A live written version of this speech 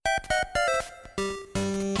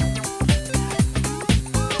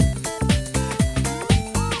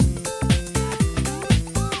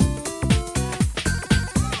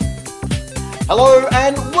Hello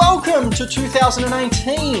and welcome to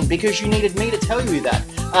 2018, because you needed me to tell you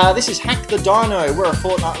that. This is Hack the Dino. We're a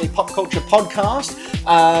fortnightly pop culture podcast.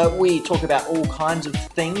 We talk about all kinds of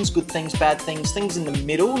things, good things, bad things, things in the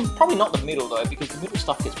middle. Probably not the middle though, because the middle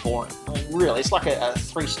stuff gets boring. I mean, really, it's like a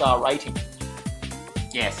 3-star rating.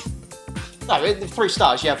 Yes. No, 3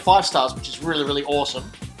 stars. You have 5 stars, which is really, really awesome.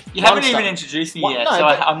 You haven't even introduced me yet, so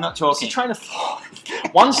I'm not talking. It's a train of thought.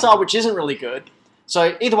 1 star, which isn't really good.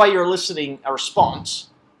 So either way, you're eliciting a response,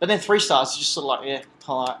 but then 3 stars is just sort of like, yeah,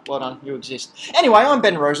 alright, well done, you exist. Anyway, I'm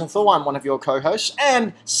Ben Rosenthal, I'm one of your co-hosts,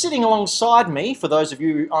 and sitting alongside me, for those of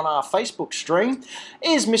you on our Facebook stream,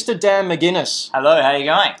 is Mr. Dan McGuinness. Hello, how are you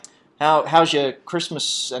going? How's your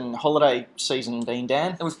Christmas and holiday season been,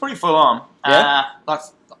 Dan? It was pretty full on. Yeah?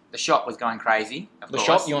 The shop was going crazy, of course.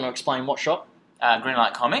 Shop? You want to explain what shop?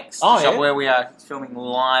 Greenlight Comics, Oh, the shop yeah? where we are filming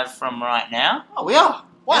live from right now. Oh, we are?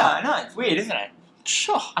 Wow. Yeah, I know, it's weird, isn't it?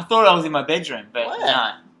 Sure. I thought I was in my bedroom, but Wow.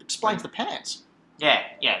 no. Explains the pants. Yeah,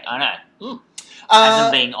 I know.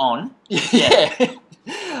 Hasn't been on. Yeah.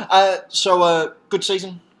 Good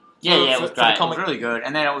season? Yeah, it was for great. the It comic? was really good.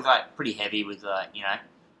 And then it was like pretty heavy with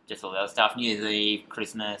just all the other stuff. New Year's Eve,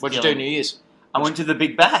 Christmas. What'd you do New Year's? I went to the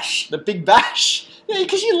Big Bash. The Big Bash? Yeah,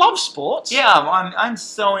 because you love sports. Yeah, I'm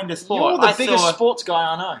so into sport. You're the biggest sports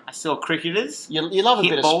guy I know. I saw cricketers. You love a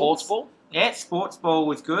Hit bit of balls. sports ball? Yeah, sports ball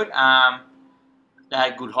was good. They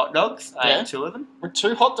had good hot dogs. I ate 2 of them. With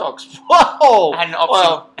 2 hot dogs. Whoa! I had an option.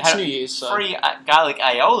 Well, I it's had New Year's, so... free garlic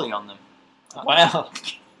aioli on them. Wow.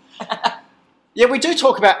 Yeah, we do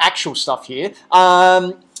talk about actual stuff here.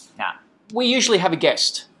 We usually have a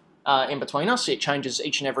guest in between us. It changes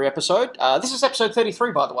each and every episode. This is episode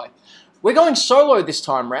 33, by the way. We're going solo this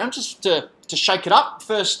time round, just to shake it up.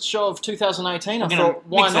 First show of 2018. I thought,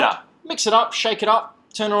 why mix not? it up. Mix it up, shake it up,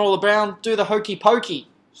 turn it all around, do the hokey pokey.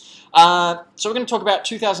 So we're going to talk about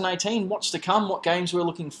 2018, what's to come, what games we're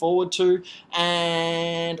looking forward to,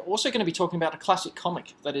 and also going to be talking about a classic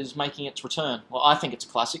comic that is making its return. Well, I think it's a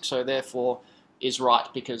classic, so therefore is right,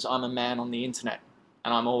 because I'm a man on the internet,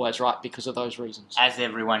 and I'm always right because of those reasons. As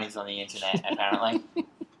everyone is on the internet, apparently.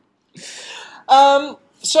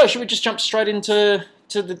 So should we just jump straight into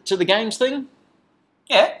the games thing?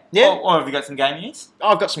 Yeah. Yeah. Or have you got some game news?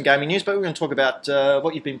 I've got some gaming news, but we're going to talk about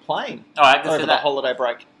what you've been playing All right, let's over do the that. holiday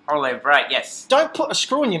break. Holiday break, yes. Don't put a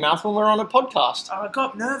screw in your mouth when we're on a podcast. Oh, I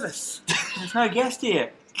got nervous. There's no guest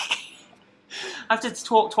here. I have to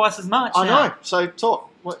talk twice as much. I now. know. So talk.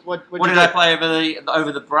 What did I play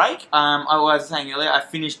over the break? I was saying earlier, I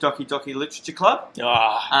finished Doki Doki Literature Club.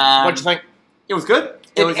 What did you think? It was good.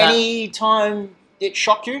 Did any time it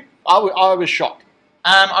shock you? I was shocked.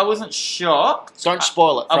 I wasn't shocked. Don't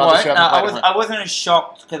spoil it for I others won't. who haven't played it. I wasn't as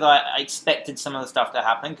shocked because I expected some of the stuff to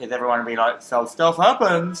happen because everyone would be like, so stuff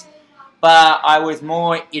happens. But I was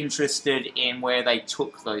more interested in where they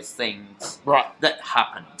took those things that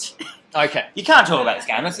happened. Okay. You can't talk about this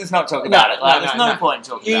game. Let's just not talk about it. There's no point in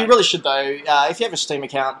talking about it. You really should, though. If you have a Steam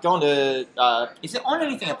account, go on to... Is it on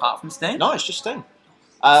anything apart from Steam? No, it's just Steam.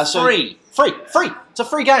 Free. Free. It's a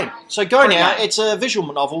free game. So go Free now. game. It's a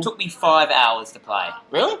visual novel. It took me 5 hours to play.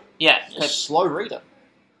 Really? Yeah. You're a slow reader.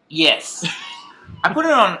 Yes. I put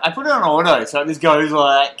it on auto, so it just goes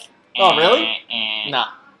like... Oh, really? Nah.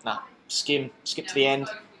 Skip to the end.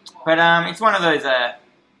 But it's one of those...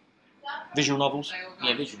 Visual novels.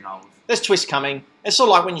 Yeah, visual novels. There's twists coming. It's sort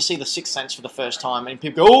of like when you see The Sixth Sense for the first time and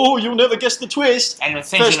people go, oh, you'll never guess the twist. And as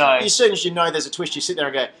soon as you know there's a twist, you sit there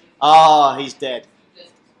and go, ah, he's dead.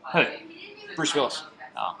 Who? Bruce Willis.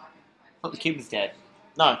 Oh. I thought the kid was dead.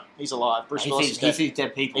 No, he's alive. Bruce Willis is dead. He sees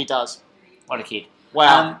dead people. He does. What a kid.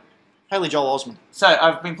 Wow. Haley Joel Osment. So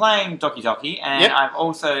I've been playing Doki Doki, and Yep. I've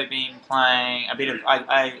also been playing a bit of...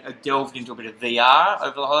 I delved into a bit of VR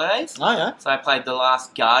over the holidays. Oh, yeah. So I played The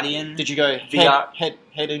Last Guardian. Did you go VR. head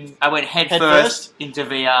in? I went head Head first first? into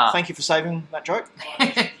VR. Thank you for saving that joke.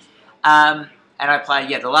 And I played,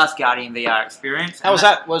 The Last Guardian VR experience. How was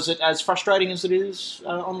that? Was it as frustrating as it is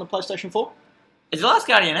on the PlayStation 4? Is The Last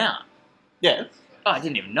Guardian out? Yeah. Oh, I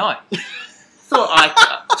didn't even know.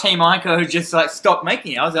 Thought Team Ico just stopped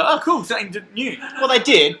making it. I was like, oh, cool, something new. Well, they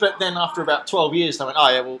did, but then after about 12 years, they went, oh,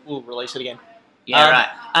 yeah, we'll release it again. Yeah,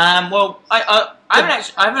 right. Well, I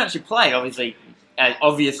haven't actually played, obviously,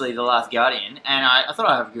 The Last Guardian, and I thought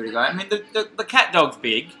I'd have a good go. I mean, the cat dog's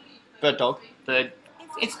big. Bird dog. But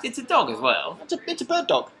it's a dog as well. It's a bird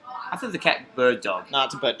dog. I thought the cat bird dog. No,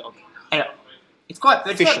 it's a bird dog. Anyway, it's got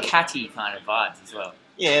catty kind of vibes as well.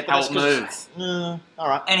 Yeah, but how that's it moves. All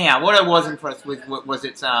right. Anyhow, what I was impressed with was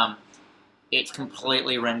its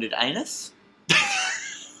completely rendered anus.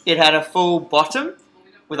 It had a full bottom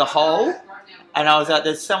with a hole, and I was like,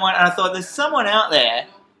 there's someone out there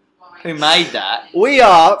who made that. We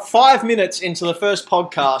are 5 minutes into the first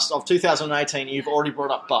podcast of 2018 and you've already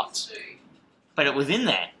brought up butts. But it was in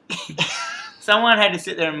there. Someone had to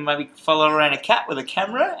sit there and maybe follow around a cat with a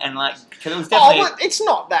camera and because it was definitely... well, it's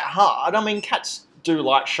not that hard. I mean, cats do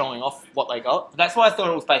like showing off what they got. That's why I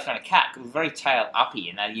thought it was based on a cat, because it was very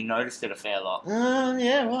tail-uppy and you noticed it a fair lot.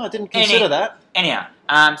 Yeah, well, I didn't consider that. Anyhow,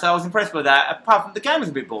 so I was impressed with that. Apart from the game was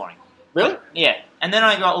a bit boring. Really? Yeah. And then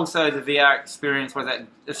I got also the VR experience, was that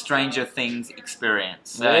the Stranger Things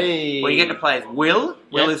experience. So, where you get to play as Will.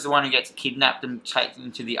 Will is the one who gets kidnapped and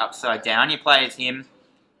taken to the Upside Down. You play as him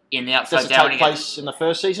in the Upside Down. Does it take place in the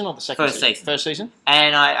first season or the second season? First season.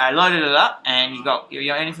 And I loaded it up, and you've got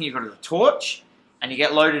a torch, and you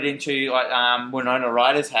get loaded into Winona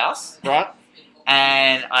Ryder's house. Right.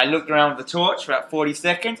 And I looked around with the torch for about 40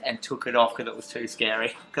 seconds and took it off because it was too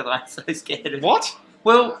scary. Because I'm so scared of it. What?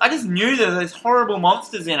 Well, I just knew there were those horrible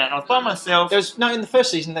monsters in it, and I was by myself. In the first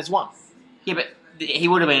season, there's one. Yeah, but he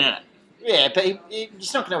would have been in it. Yeah, but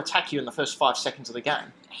he's not going to attack you in the first 5 seconds of the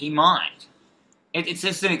game. He might. It's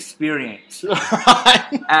just an experience.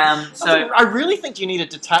 Right. So I really think you need to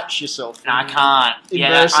detach yourself. No, I can't.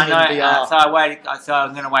 Immersing in VR. So I waited. So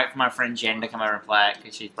I'm going to wait for my friend Jen to come over and play it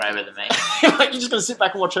because she's braver than me. You're just going to sit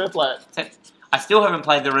back and watch her play it. So, I still haven't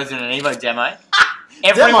played the Resident Evil demo.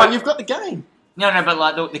 Demo? You've got the game. No,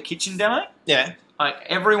 but the kitchen demo. Yeah.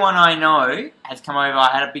 Everyone I know has come over.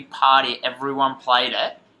 I had a big party. Everyone played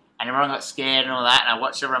it. And everyone got scared and all that, and I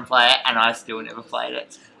watched everyone play it, and I still never played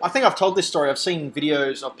it. I think I've told this story. I've seen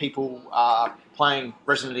videos of people playing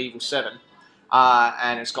Resident Evil 7,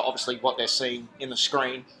 and it's got obviously what they're seeing in the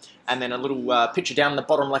screen, and then a little picture down in the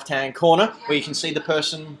bottom left-hand corner where you can see the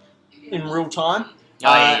person in real time.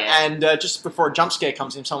 And just before a jump scare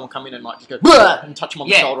comes in, someone will come in and just go and touch them on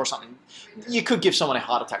the shoulder or something. You could give someone a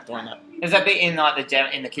heart attack doing that. There's that bit in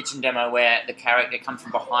the kitchen demo where the character comes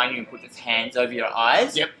from behind you and puts its hands over your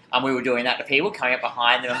eyes. Yep. And we were doing that to people, coming up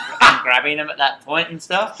behind them and grabbing them at that point and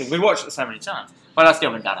stuff. Because we watched it so many times. But I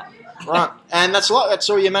still haven't done it. Right. And that's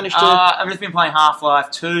all you managed to... I've just been playing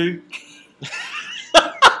Half-Life 2.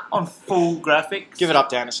 On full graphics. Give it up,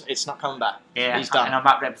 Dan. It's not coming back. Yeah. He's done. And I'm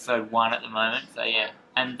up to episode 1 at the moment. So, yeah.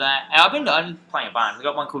 And I've been playing a bunch. We've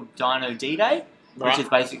got one called Dino D-Day. Which is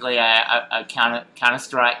basically a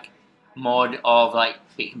Counter-Strike mod of,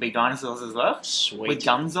 it can be dinosaurs as well. Sweet. With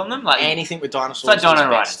guns on them. Anything with dinosaurs. It's like Dino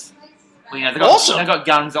Riders. They've got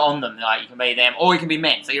guns on them. You can be them, or you can be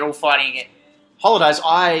men. So you're all fighting it. Holidays,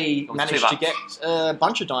 I managed to get a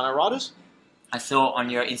bunch of Dino Riders. I saw on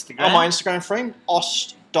your Instagram. On my Instagram friend,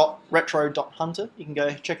 ost.retro.hunter. You can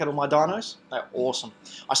go check out all my dinos. They're awesome.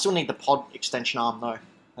 I still need the pod extension arm, though.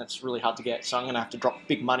 That's really hard to get, so I'm going to have to drop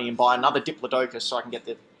big money and buy another Diplodocus so I can get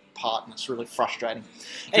the part, and it's really frustrating.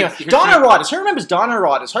 Anyway, Dino Riders. Who remembers Dino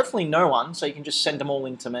Riders? Hopefully no one, so you can just send them all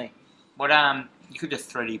in to me. You could just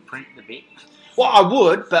 3D print the bit. Well, I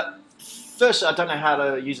would, but first, I don't know how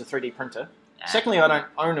to use a 3D printer. Secondly, I don't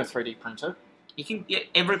own a 3D printer. You can.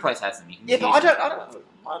 Every place has them. But I don't.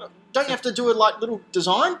 Don't you have to do a little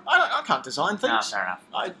design? I can't design things. No, fair enough.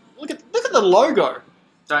 Look at the logo.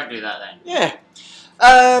 Don't do that then. Yeah.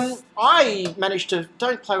 I managed to...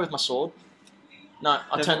 Don't play with my sword. No,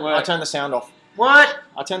 I turn the sound off. What?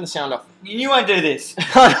 I turn the sound off. You knew I'd do this.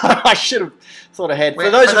 I should have thought ahead. For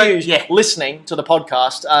those of you listening to the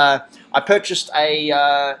podcast, I purchased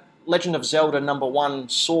a Legend of Zelda #1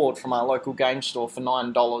 sword from our local game store for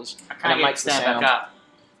 $9. I can't get the sound back up.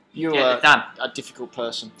 You're a difficult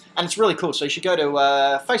person. And it's really cool. So you should go to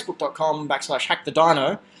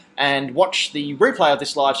facebook.com/hackthedino and watch the replay of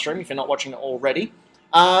this live stream if you're not watching it already.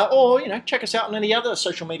 Or, check us out on any other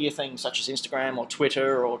social media things such as Instagram or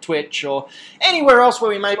Twitter or Twitch or anywhere else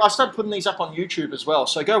where we may... I started putting these up on YouTube as well,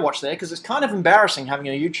 so go watch there because it's kind of embarrassing having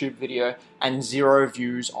a YouTube video and 0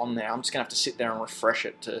 views on there. I'm just going to have to sit there and refresh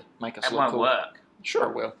it to make us look cool. It won't work. Sure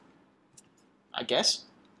it will. I guess.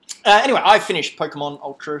 Anyway, I finished Pokemon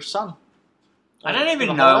Ultra Sun. I don't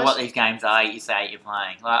even know what these games are you say you're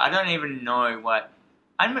playing. I don't even know what...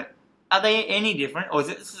 Are they any different, or is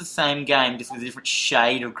it the same game, just with a different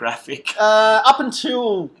shade of graphic? Up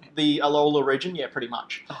until the Alola region, yeah, pretty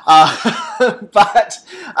much. But,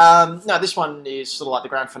 no, this one is sort of like the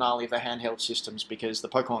grand finale of their handheld systems, because the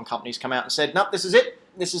Pokemon companies come out and said, nope, this is it.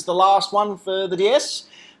 This is the last one for the DS.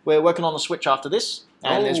 We're working on the Switch after this.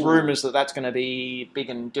 And there's rumours that that's going to be big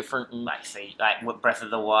and different. And like Breath of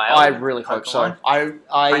the Wild. I really hope so.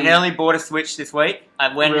 I nearly bought a Switch this week.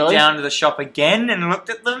 I went down to the shop again and looked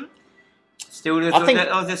at them. Still, there's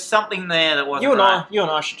just something there that wasn't right. You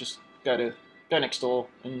and I should just go next door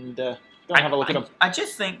and go and have a look at them. I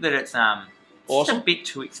just think that it's awesome. Just a bit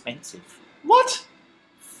too expensive. What?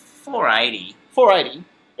 $480. $480.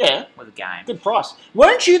 Yeah. with a game. Good price.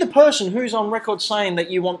 Weren't you the person who's on record saying that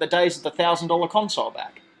you want the days of the $1,000 console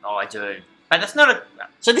back? Oh, I do. But that's not a...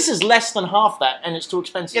 So this is less than half that, and it's too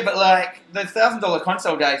expensive. Yeah, but like, the $1,000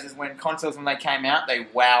 console days is when consoles, when they came out, they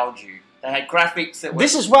wowed you. They had graphics that were...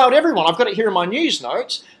 This has wowed everyone. I've got it here in my news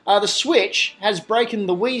notes. The Switch has broken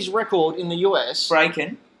the Wii's record in the US.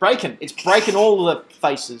 Breaking. It's breaking all the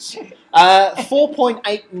faces.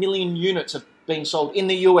 4.8 million units have been sold in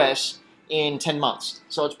the US in 10 months.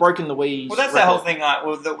 So it's broken the Wii's Well, that's record. the whole thing. Like,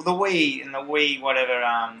 well, the Wii and the Wii, whatever,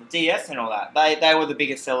 the DS and all that, they were the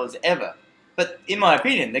biggest sellers ever. But in my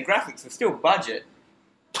opinion, the graphics were still budget.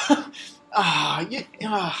 I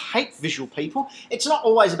hate visual people. It's not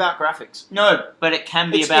always about graphics. No, but it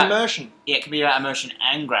can be It's about immersion. Yeah, it can be about immersion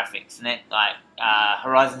and graphics. And it, like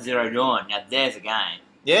Horizon Zero Dawn. Now there's a game.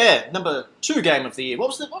 Yeah, number 2 game of the year. What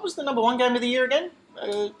was the number 1 game of the year again?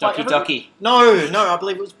 Doki Doki. No, I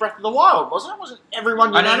believe it was Breath of the Wild, wasn't it? Wasn't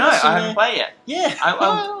everyone I don't know. unanimous? I haven't played yet.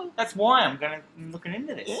 Yeah. That's why I'm looking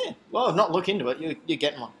into this. Yeah. Well, not look into it. You're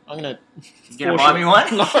getting one. I'm going to... You gonna buy me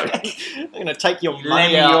one? No. I'm going to take your Lend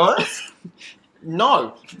money me out. yours?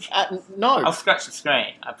 No. No. I'll scratch the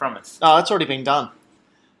screen. I promise. Oh, that's already been done.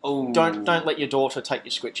 Ooh. Don't let your daughter take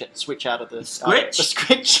your switch out of the... Switch? the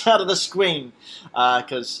switch out of the screen.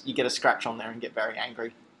 Because you get a scratch on there and get very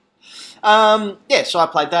angry. So I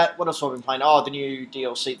played that. What else have I been playing? Oh, the new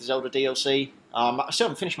DLC, the Zelda DLC. I still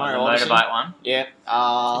haven't finished Mario Odyssey. The motorbike one? Yeah.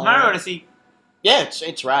 Mario Odyssey... Yeah,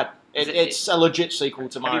 it's rad. It's a legit sequel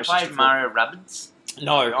to Mario 64. Have you played Mario Rabbids?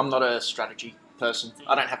 No, I'm not a strategy person.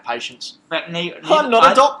 I don't have patience. But I'm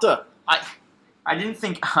not a doctor. I didn't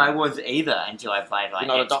think I was either until I played like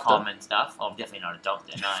XCOM and stuff. Oh, I'm definitely not a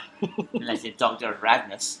doctor, no. Unless you're Doctor of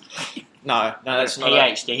Radness. No, that's not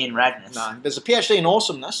PhD in Radness. No, there's a PhD in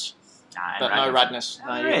awesomeness, but no Radness.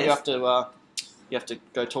 No, you have to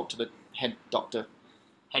go talk to the head doctor.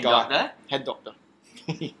 Head doctor? Head doctor.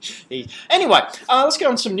 Anyway, let's get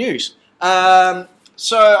on some news.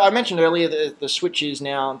 So I mentioned earlier that the Switch is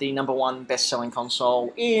now the number 1 best-selling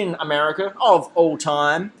console in America of all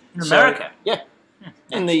time. In America? Yeah.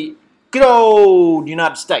 In the good old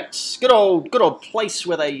United States. Good old place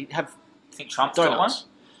where they have You think Trump's donuts. got one?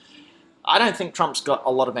 I don't think Trump's got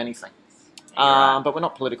a lot of anything. Right. But we're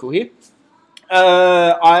not political here.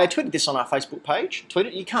 I tweeted this on our Facebook page.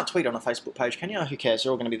 You can't tweet on a Facebook page, can you? Who cares?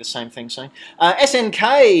 They're all going to be the same thing soon.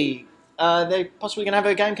 SNK, they're possibly going to have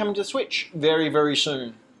a game coming to the Switch very, very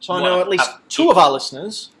soon. So I know at least 2 of our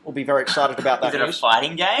listeners will be very excited about that news. Is it a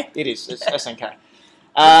fighting game? It is. It's SNK.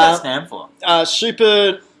 What does that stand for?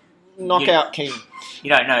 Super Knockout King. You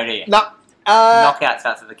don't know, do you? No. Knockout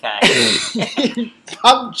starts with a K.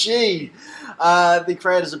 PUBG. The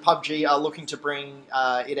creators of PUBG are looking to bring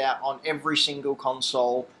it out on every single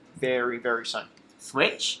console very, very soon.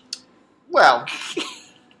 Switch? Well,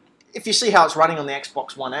 if you see how it's running on the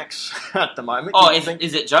Xbox One X at the moment... Oh, is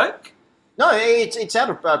it joke? No, it's out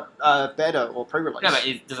of beta or pre-release. No,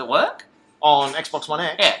 but does it work? On Xbox One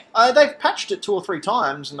X? Yeah. They've patched it 2 or 3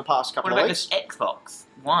 times in the past couple of weeks. What about this Xbox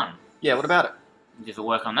One? Yeah, what about it? Does it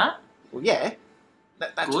work on that? Well, yeah.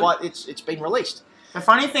 That's Good. why it's been released. The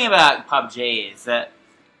funny thing about PUBG is that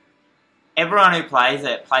everyone who plays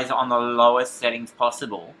it on the lowest settings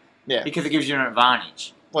possible. Yeah. Because it gives you an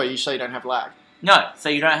advantage. Well, you say you don't have lag. No, so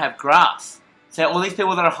you don't have grass. So all these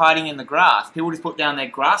people that are hiding in the grass, people just put down their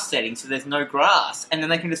grass settings so there's no grass, and then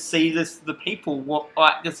they can just see the people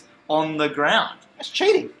just on the ground. That's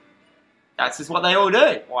cheating. That's just what they all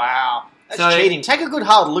do. Wow. That's cheating. Take a good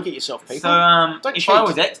hard look at yourself, people. So Don't if cheat. I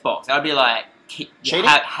was Xbox, I'd be like, Cheating?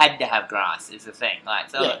 had to have grass is the thing.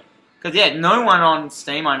 Yeah. Because no one on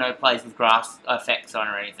Steam I know plays with grass effects on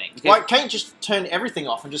or anything. Why can't you just turn everything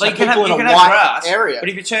off and just Well, have you can people have- in you a can have white grass, area? But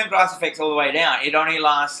if you turn grass effects all the way down, it only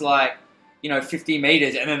lasts 50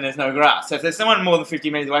 meters, and then there's no grass. So if there's someone more than 50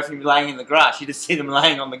 meters away from you laying in the grass, you just see them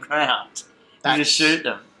laying on the ground. You just shoot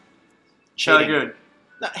them. So cheating. good.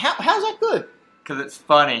 No, how's that good? Because it's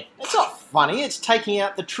funny. It's not funny. It's taking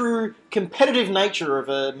out the true competitive nature of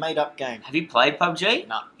a made-up game. Have you played PUBG?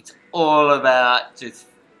 No. It's all about just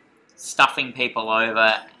stuffing people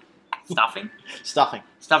over. Stuffing? Stuffing.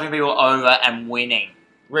 Stuffing people over and winning.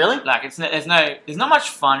 Really? There's not much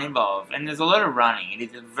fun involved, and there's a lot of running. It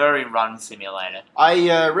is a very run simulator.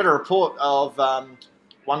 I read a report of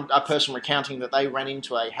a person recounting that they ran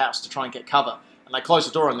into a house to try and get cover, and they closed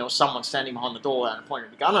the door, and there was someone standing behind the door and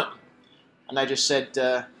pointing a gun at them. And they just said,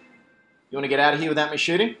 you want to get out of here without me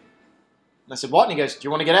shooting? And they said, what? And he goes, do you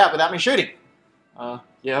want to get out without me shooting?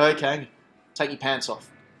 Yeah, okay. Take your pants off.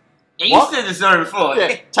 Yeah, you said this story before.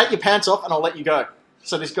 Yeah, take your pants off and I'll let you go.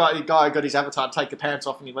 So this guy got his avatar to take the pants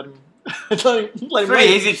off, and he let him It's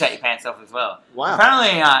pretty easy to take your pants off as well. Wow.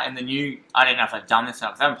 Apparently, in the new, I don't know if they've done this or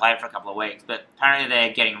not, because I haven't played it for a couple of weeks, but apparently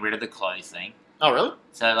they're getting rid of the clothes thing. Oh, really?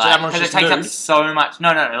 So, because it takes up so much.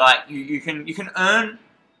 No, like you can earn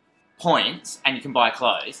points and you can buy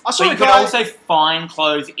clothes. I saw but you can also find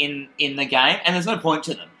clothes in the game, and there's no point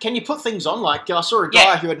to them. Can you put things on? Like I saw a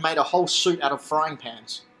guy who had made a whole suit out of frying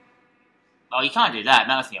pans. Oh, you can't do that.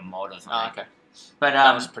 That must be a mod or something. Oh, okay. But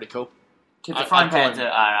that was pretty cool. The frying pans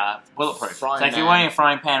are bulletproof. So if you're wearing a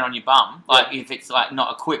frying pan on your bum, if it's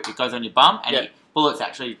not equipped, it goes on your bum, and bullets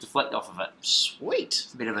actually deflect off of it. Sweet.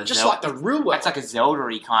 It's a bit of a just like the real world. That's like a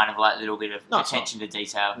Zelda-y kind of little bit of attention to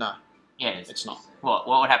detail. No. Yeah, it is. It's not. What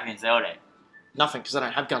would happen in Zelda? Nothing, because they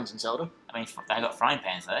don't have guns in Zelda. I mean, they got frying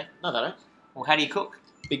pans, do they? No, they don't. Well, how do you cook?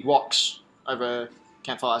 Big woks over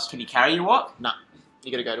campfires. Can you carry your wok? No.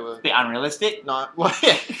 You got to go to a... Bit unrealistic. No. Well,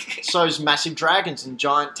 yeah. So's massive dragons and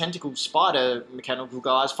giant tentacle spider mechanical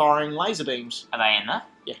guys firing laser beams. Are they in there?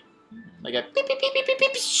 Yeah. They go beep, beep, beep, beep, beep,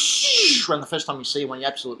 beep, shh. And the first time you see one, you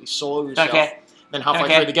absolutely saw yourself. Okay. Then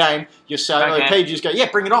halfway through the game, you're so OP, you just go, yeah,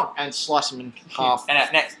 bring it on, and slice them in half.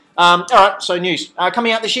 And next. All right, so news.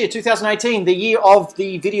 Coming out this year, 2018, the year of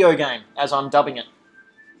the video game, as I'm dubbing it.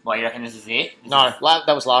 Well, you reckon this is it? No,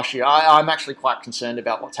 that was last year. I'm actually quite concerned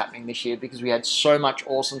about what's happening this year because we had so much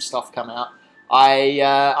awesome stuff come out.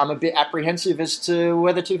 I'm a bit apprehensive as to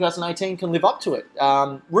whether 2018 can live up to it.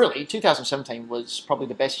 Really, 2017 was probably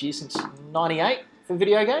the best year since '98 for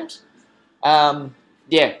video games. I'm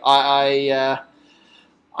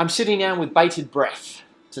sitting down with bated breath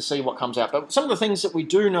to see what comes out. But some of the things that we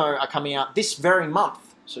do know are coming out this very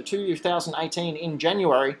month. So 2018 in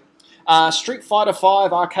January. Street Fighter V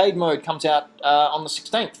arcade mode comes out on the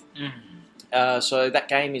 16th. So that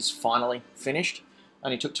game is finally finished.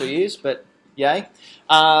 Only took 2 years, but yay.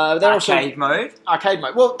 Arcade mode? Arcade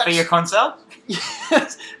mode. Well, for your console?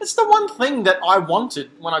 It's the one thing that I wanted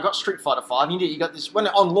when I got Street Fighter V. You got this, when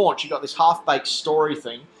on launch, you got this half-baked story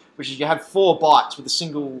thing, which is you have 4 bytes with a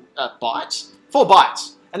single 4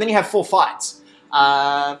 bytes, and then you have 4 fights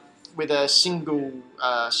with a single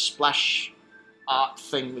splash art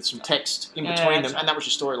thing with some text in between them, and that was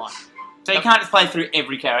your storyline. So you can't just play through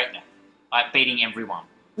every character, like beating everyone?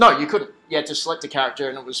 No, you couldn't. You had to select a character,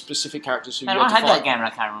 and it was specific characters who you had to fight. I had that game, and I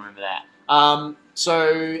can't remember that. And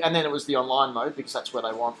then it was the online mode, because that's where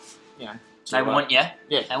they want, They want you?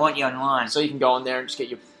 Yeah. They want you online. So you can go on there and just get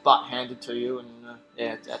your butt handed to you, and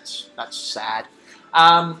that's sad.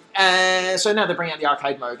 So now they're bringing out the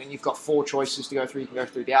arcade mode, and you've got 4 choices to go through. You can go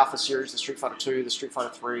through the Alpha series, the Street Fighter 2, the Street Fighter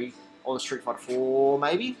 3, or the Street Fighter 4,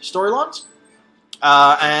 maybe, storylines.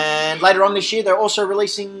 And later on this year, they're also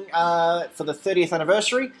releasing, for the 30th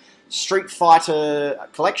anniversary, Street Fighter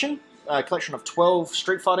Collection. A collection of 12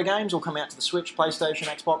 Street Fighter games will come out to the Switch, PlayStation,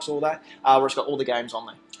 Xbox, all that, where it's got all the games on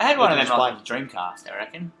there. I had one of them on the Dreamcast, I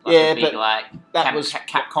reckon. That was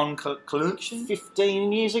Capcom Collection?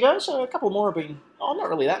 15 years ago, so a couple more have been... Oh, not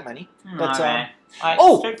really that many. But,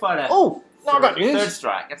 Street Fighter... No, I got news. Third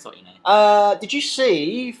Strike, that's what you need. Did you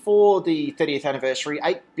see, for the 30th anniversary,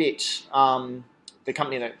 8-Bit, the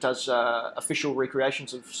company that does official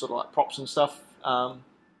recreations of sort of like props and stuff,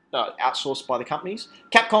 outsourced by the companies,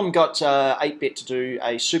 Capcom got 8-Bit to do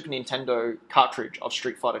a Super Nintendo cartridge of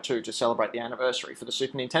Street Fighter 2 to celebrate the anniversary for the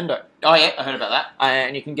Super Nintendo. Oh yeah, I heard about that.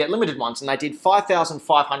 And you can get limited ones, and they did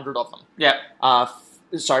 5,500 of them. Yeah.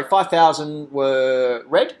 5,000 were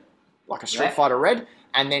red, like a Street Fighter Red,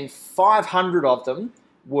 and then 500 of them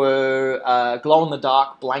were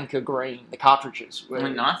glow-in-the-dark Blanka green, the cartridges.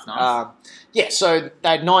 Nice. So they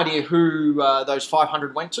had no idea who those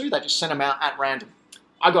 500 went to. They just sent them out at random.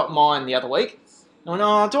 I got mine the other week. I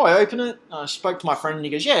went, do I open it? I spoke to my friend, and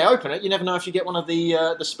he goes, yeah, open it. You never know if you get one of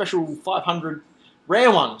the special 500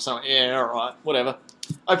 rare ones. So I went, yeah, all right, whatever.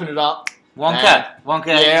 Open it up. Wonka.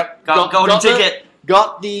 Yeah. Golden ticket.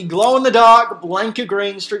 Got the glow-in-the-dark Blanka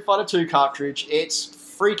green Street Fighter 2 cartridge. It's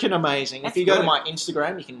freaking amazing. If you go to my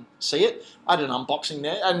Instagram, you can see it. I did an unboxing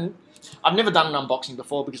there, and I've never done an unboxing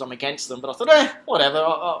before because I'm against them, but I thought, whatever,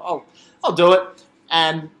 I'll do it.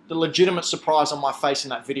 And the legitimate surprise on my face in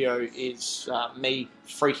that video is me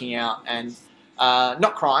freaking out and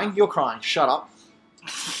not crying. You're crying. Shut up.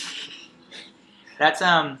 That's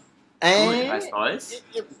good, I suppose.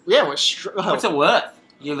 What's it worth?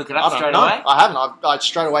 You look it up straight away? I haven't. I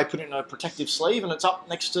straight away put it in a protective sleeve, and it's up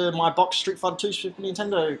next to my box Street Fighter 2 Super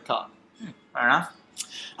Nintendo card. Fair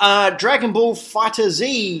enough. Dragon Ball Fighter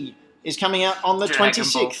Z is coming out on the 26th. Dragon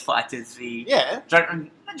Ball Fighter Z. Yeah.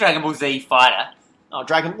 Dragon Ball Z Fighter. Oh,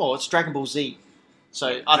 it's Dragon Ball Z.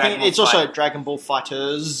 So I think it's also Dragon Ball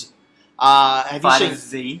Fighters. Have you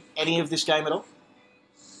seen any of this game at all?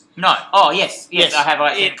 No. Oh, yes. Yes, I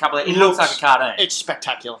have seen a couple of... It looks like a cartoon. It's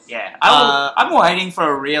spectacular. Yeah. I'm waiting for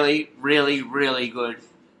a really, really, really good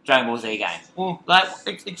Dragon Ball Z game. Like,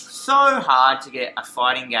 it's so hard to get a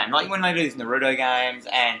fighting game. Like, when they do these Naruto games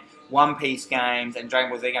and One Piece games and Dragon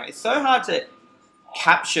Ball Z games, it's so hard to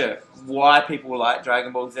capture why people like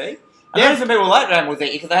Dragon Ball Z. I know some people like Dragon Ball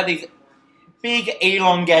Z because they have these big,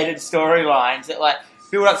 elongated storylines that, like,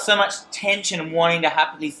 build up so much tension and wanting to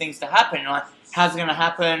happen, these things to happen. And, like, how's it going to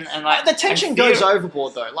happen? And like the tension goes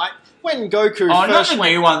overboard though. Like when Goku not the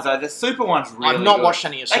new ones though. The Super ones really. I've not watched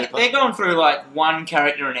any of Super. They're going through like one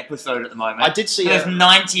character an episode at the moment. I did see. There's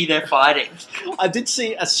 90 they're fighting. I did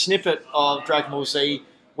see a snippet of Dragon Ball Z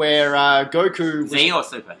where Goku Z or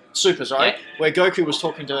Super. Super, sorry. Yeah. Where Goku was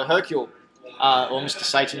talking to Hercule or Mr.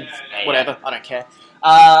 Satan, whatever. I don't care.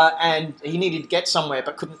 And he needed to get somewhere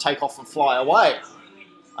but couldn't take off and fly away.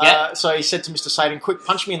 So he said to Mr. Satan, quick,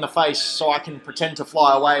 punch me in the face so I can pretend to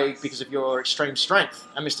fly away because of your extreme strength.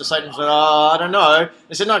 And Mr. Satan said, I don't know.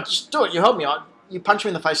 He said, no, just do it. You help me. You punch me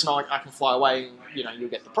in the face and I can fly away and, you'll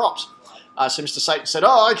get the props. So Mr. Satan said,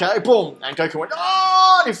 oh, okay, boom. And Goku went,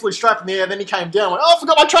 oh, and he flew straight up in the air. Then he came down and went, oh, I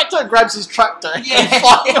forgot my tractor. And grabs his tractor and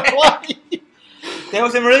flies away. There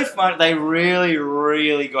was some really fun. They really,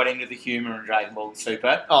 really got into the humour in Dragon Ball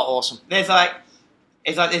Super. Oh, awesome. It's like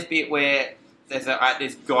this bit where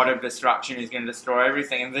this god of destruction is going to destroy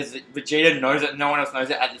everything, and Vegeta knows it, no one else knows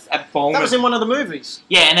it, at Bulma. That was in one of the movies.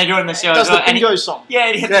 Yeah, and they're doing the show as well. Does the Bingo song.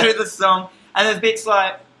 Yeah, he do the song. And there's bits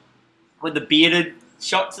like with the bearded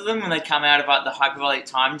shots of them when they come out of like the hyperbolic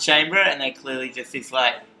time chamber, and they're clearly just this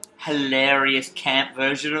like hilarious camp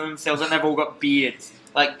version of themselves, and they've all got beards.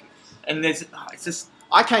 Like, and it's just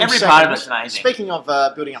every second, part of it's amazing. Speaking of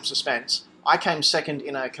building up suspense, I came second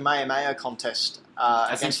in a Kamehameha contest.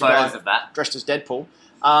 Against photos of that. Dressed as Deadpool.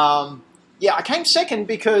 I came second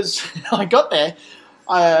because I got there.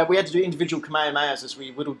 We had to do individual Kamehamehas as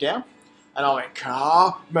we whittled down. And I went,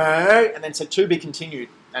 Kame, and then said to be continued,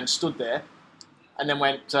 and stood there. And then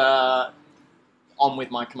went on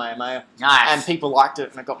with my Kamehameha. Nice. And people liked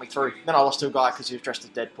it, and it got me through. Then I lost to a guy because he was dressed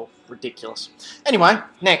as Deadpool. Ridiculous. Anyway,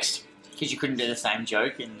 next. Because you couldn't do the same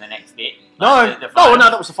joke in the next bit? No, that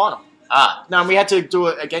was the final. No, and we had to do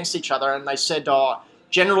it against each other, and they said,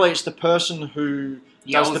 generally it's the person who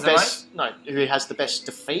does the best. No, who has the best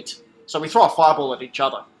defeat. So we throw a fireball at each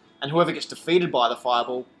other, and whoever gets defeated by the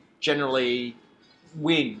fireball generally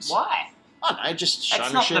wins. Why? I don't know, just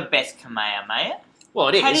showmanship. That's not the best Kamehameha. Well,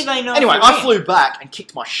 it is. How did they know? Anyway, I flew back and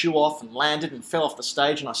kicked my shoe off and landed and fell off the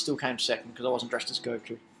stage, and I still came second because I wasn't dressed as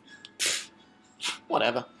Goku.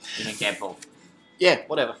 Whatever. You mean Deadpool? Yeah,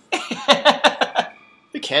 whatever.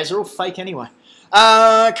 Who cares? They're all fake anyway.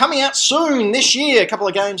 Coming out soon this year, a couple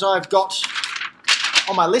of games I've got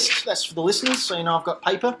on my list. That's for the listeners, so you know I've got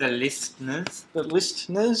paper. The listeners? The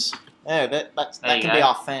listeners. Yeah, that can be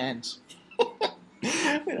our fans.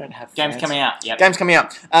 We don't have games fans. Coming out, yep. Games coming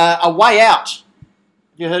out. A Way Out.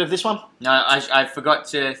 Have you heard of this one? No, I forgot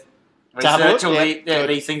to research all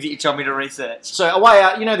these things that you told me to research. So, A Way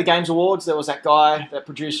Out, the Games Awards, there was that guy, that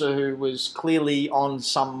producer who was clearly on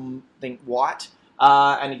something white.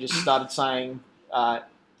 And he just started saying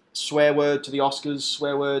swear word to the Oscars,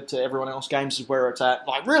 swear word to everyone else. Games is where it's at.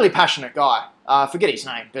 Like, really passionate guy. Forget his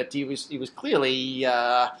name, but he was clearly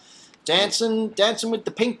dancing with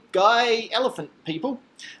the pink guy elephant people.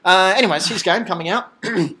 Anyways, his game coming out.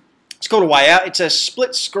 It's called A Way Out. It's a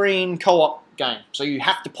split screen co-op game, so you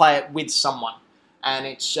have to play it with someone. And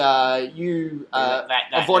it's avoiding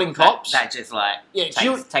cops. That just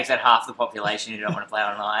takes out half the population who don't want to play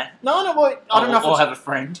online. No, I don't know if or have a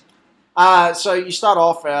friend. So you start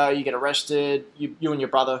off, you get arrested. You and your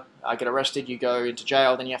brother get arrested. You go into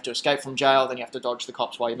jail. Then you have to escape from jail. Then you have to dodge the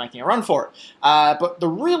cops while you're making a run for it. But the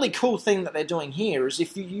really cool thing that they're doing here is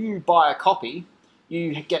if you buy a copy,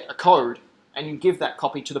 you get a code, and you give that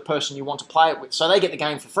copy to the person you want to play it with. So they get the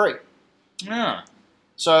game for free. Yeah.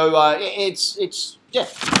 So it's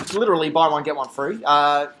literally buy one, get one free. You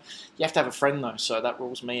have to have a friend, though, so that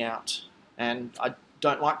rules me out. And I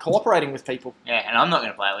don't like cooperating with people. Yeah, and I'm not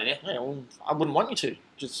going to play it with you. Yeah, well, I wouldn't want you to.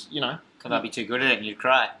 Just, Because I'd be too good at it and you'd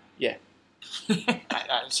cry. Yeah.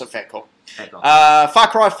 It's a fair call. Far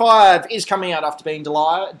Cry 5 is coming out after being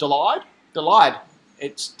delayed.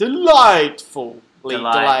 It's delightfully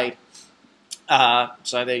delayed.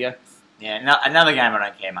 So there you go. Yeah, another game I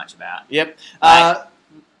don't care much about. Yep.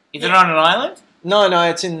 Is it on an island? No,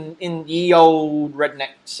 it's in ye old redneck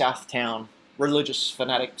South town. Religious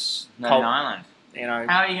fanatics. Not an island.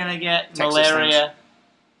 How are you going to get Texas malaria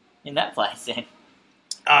in that place then?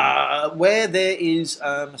 Where there is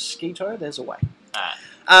a mosquito, there's a way.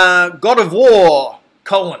 God of War,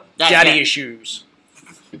 daddy issues.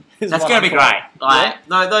 That's going to be great. Like,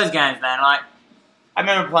 those games, man. Like, I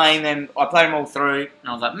remember playing them. I played them all through, and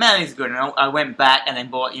I was like, man, this is good. And I went back and then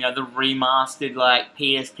bought, the remastered, like,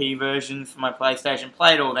 PSP versions for my PlayStation.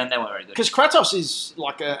 Played all of them. They weren't very good. Because Kratos is,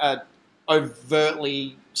 like, a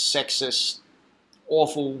overtly sexist,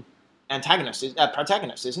 awful protagonist,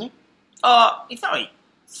 isn't he? Oh, he's not really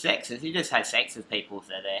sexist. He just has sex with people if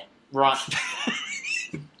they're there. Right.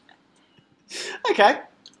 Okay.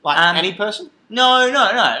 Like any person? No.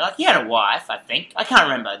 Like, he had a wife, I think. I can't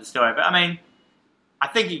remember the story, but, I mean, I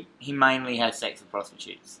think he mainly has sex with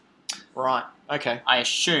prostitutes. Right. Okay. I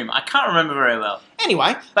assume. I can't remember very well.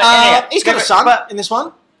 Anyway, but he's got a son in this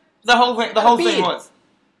one. The whole thing was,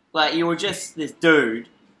 like, you were just this dude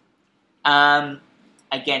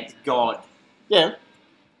against God. Yeah.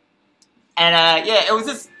 And,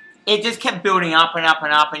 it just kept building up and up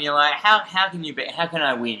and up, and you're like, how can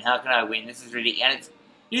I win? How can I win? This is ridiculous. And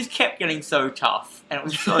you just kept getting so tough, and it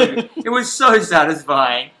was so it was so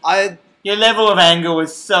satisfying. Your level of anger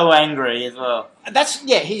was so angry as well.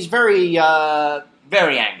 He's very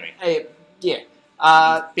very angry. He's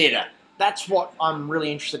bitter. That's what I'm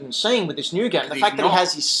really interested in seeing with this new game. The fact that he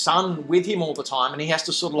has his son with him all the time, and he has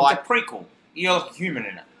to sort of It's a prequel. You're human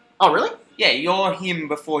in it. Oh, really? Yeah, you're him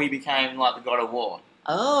before he became like the God of War.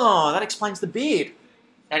 Oh, that explains the beard.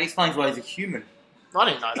 That explains why he's a human. I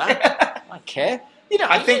didn't know that. I don't care.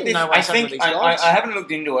 I haven't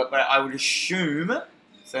looked into it, but I would assume,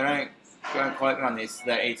 so don't quote me on this,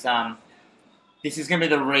 that it's this is going to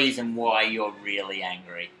be the reason why you're really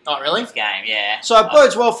angry. Oh, really? This game, yeah. So it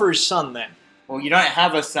bodes well for his son then. Well, you don't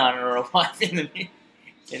have a son or a wife in the.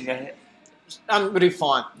 But he's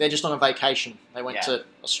fine. They're just on a vacation. They went to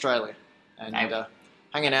Australia and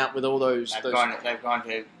hanging out with all those. They've gone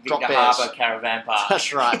to Victor Harbour Caravan Park.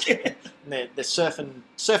 That's right. they're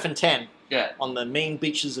surfing 10 on the mean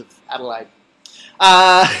beaches of Adelaide.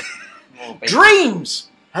 Dreams.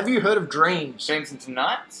 Have you heard of Dreams? Dreams into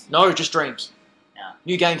Nights? No, just Dreams. No.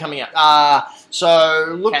 New game coming out.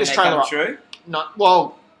 So look this trailer up. True?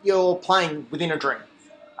 Well, you're playing within a dream.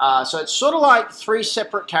 So it's sort of like 3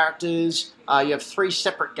 separate characters. You have 3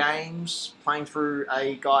 separate games playing through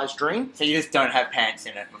a guy's dream. So you just don't have pants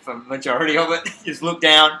in it for the majority of it. You just look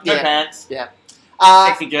down, no pants. Yeah.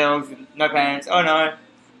 Sexy girls, no pants. Oh no.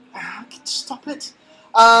 Stop it.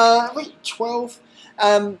 Wait, 12.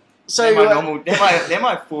 So they're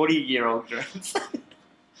my 40-year-old dreams.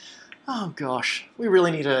 Oh gosh, we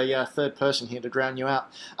really need a third person here to drown you out.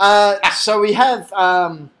 So we have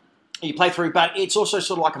you play through, but it's also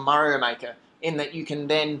sort of like a Mario Maker in that you can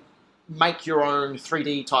then make your own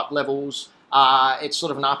 3D type levels. It's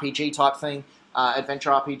sort of an RPG type thing, adventure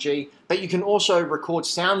RPG. But you can also record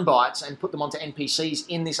sound bites and put them onto NPCs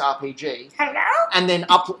in this RPG. Hello? And then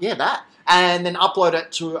and then upload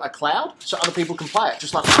it to a cloud so other people can play it,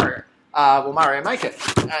 just like Mario. Mario Maker.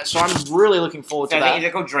 So I'm really looking forward to that. Is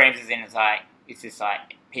it called Dreams? It's just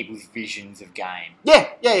like people's visions of game.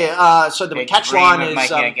 Yeah. So the catch line is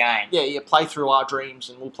making a game. Yeah, play through our dreams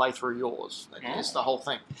and we'll play through yours. That's the whole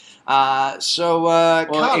thing.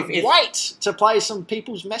 Can't wait to play some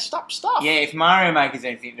people's messed up stuff. Yeah, if Mario Maker's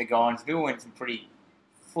anything to go on, Bill went some pretty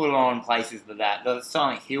full-on places with that. The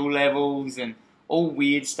Silent Hill levels and all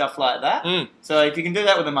weird stuff like that. So if you can do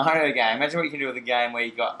that with a Mario game, imagine what you can do with a game where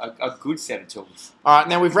you've got a good set of tools. All right,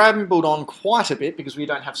 now we've rambled on quite a bit because we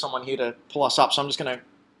don't have someone here to pull us up, so I'm just going to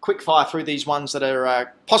quick fire through these ones that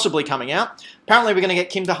are possibly coming out. Apparently we're going to get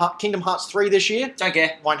Kingdom Hearts 3 this year. Don't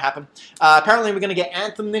care. Won't happen. Apparently we're going to get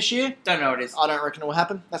Anthem this year. Don't know what it is. I don't reckon it will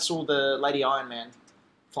happen. That's all the Lady Iron Man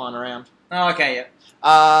flying around. Oh, okay,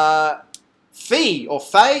 yeah. Fee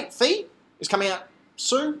is coming out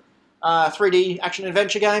soon. 3D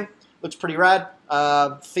action-adventure game. Looks pretty rad.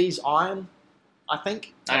 Fee's Iron, I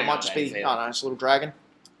think. It might just be, I don't know, it's a little dragon.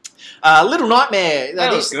 Little Nightmare.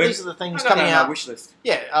 These are the things coming out. Wish list.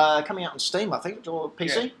 Yeah, coming out on Steam, I think, or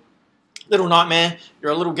PC. Yeah. Little Nightmare.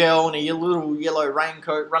 You're a little girl in a little yellow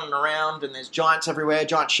raincoat running around, and there's giants everywhere,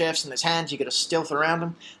 giant chefs, and there's hands. You got to stealth around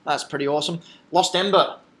them. That's pretty awesome. Lost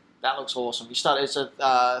Ember. That looks awesome. It's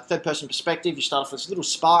a third-person perspective. You start off with this little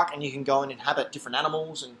spark, and you can go and inhabit different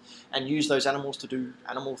animals and use those animals to do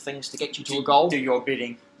animal things to get you to a goal. Do your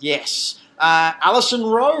bidding. Yes. Allison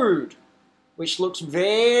Road, which looks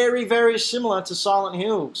very, very similar to Silent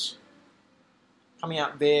Hills. Coming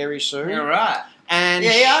out very soon. You're right. And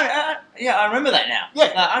I remember that now.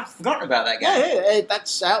 Yeah. I've forgotten about that game. Yeah,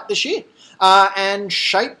 that's out this year. And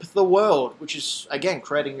Shape the World, which is, again,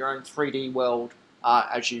 creating your own 3D world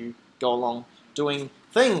as you go along doing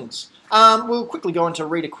things. We'll quickly go into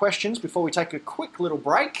reader questions before we take a quick little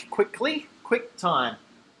break. Quick time.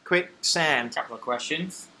 Quick sand. Couple of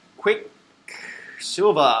questions. Quick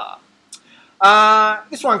Silver.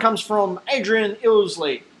 This one comes from Adrian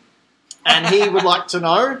Ilsley. And he would like to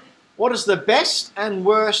know, what is the best and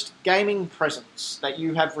worst gaming presents that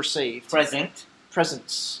you have received?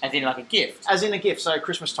 Presents. As in like a gift? As in a gift, so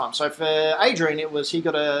Christmas time. So for Adrian, he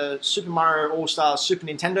got a Super Mario All-Star Super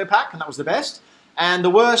Nintendo pack, and that was the best. And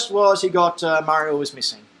the worst was he got Mario Was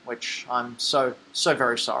Missing, which I'm so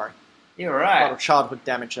very sorry. You're right. A lot of childhood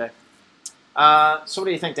damage there. So what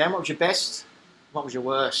do you think, Dan? What was your best? What was your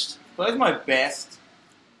worst? Well, it was my best.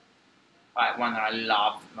 Like, one that I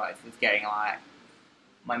loved most was getting, like,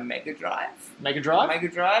 my Mega Drive. Mega Drive? Mega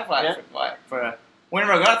Drive,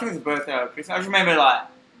 whenever I got it, I think it was a birthday or Christmas. I just remember, like,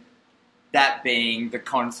 that being the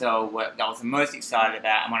console that I was the most excited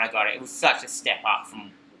about, and when I got it, it was such a step up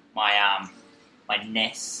from my my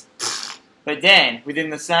NES. But then, within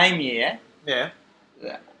the same year, I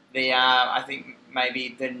think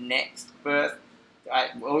maybe the next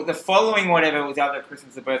the following whatever was after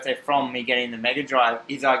Christmas or birthday from me getting the Mega Drive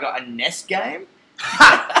is I got a NES game.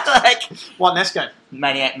 What NES game?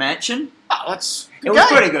 Maniac Mansion. Oh, that's good. It was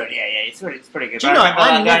pretty good. Yeah, it's pretty good. Do you know,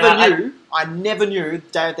 I never knew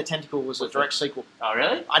Day of the Tentacle was a direct sequel. Oh,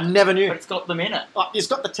 really? I never knew. But it's got them in it. Oh, it's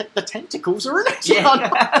got the tentacles are in it.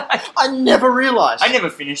 Yeah. I never realised. I never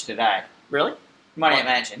finished it, eh? Really? Maniac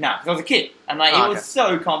Mansion. No, because I was a kid. And it was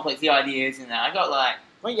so complex, the ideas in that. I got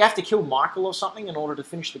Well, you have to kill Michael or something in order to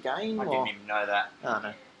finish the game? I didn't even know that. Oh,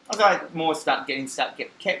 no. I was kept getting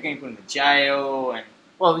put in the jail and...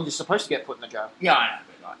 Well, you're supposed to get put in the jail. Yeah, I know,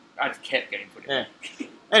 but I just kept getting put in. Yeah.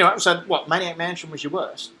 Anyway, so what? Maniac Mansion was your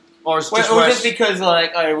worst, or is it it just was worse? just because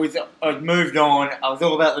I moved on. I was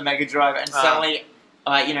all about the Mega Drive, and suddenly,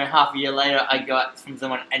 half a year later, I got from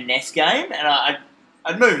someone a NES game, and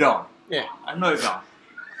I'd moved on. Yeah, I moved on.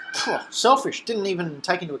 Selfish. Didn't even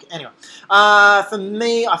take into account. Anyway, for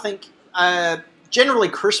me, I think generally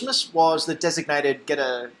Christmas was the designated get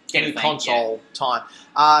a new console time.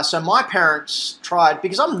 So my parents tried,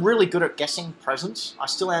 because I'm really good at guessing presents. I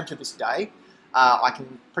still am to this day. I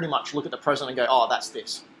can pretty much look at the present and go, oh, that's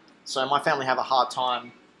this. So my family have a hard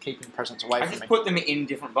time keeping presents away from me. I just put them in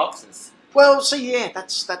different boxes. Well,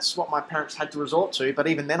 that's what my parents had to resort to, but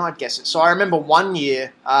even then I'd guess it. So I remember one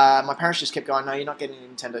year, my parents just kept going, no, you're not getting a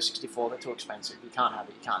Nintendo 64, they're too expensive, you can't have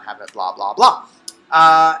it, blah, blah, blah.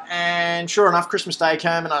 And sure enough, Christmas Day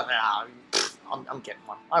came, and I'm getting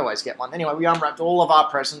one. I always get one. Anyway, we unwrapped all of our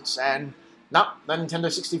presents, and no Nintendo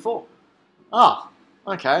 64. Oh,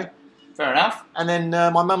 okay. Fair enough. And then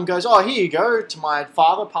my mum goes, oh, here you go, to my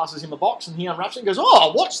father, passes him a box, and he unwraps it and goes,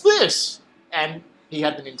 oh, what's this? And he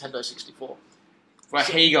had the Nintendo 64. Well,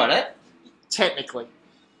 so, he got it? Technically.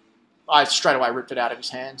 I straight away ripped it out of his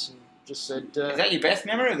hands and just said... is that your best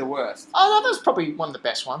memory or the worst? Oh, no, that's probably one of the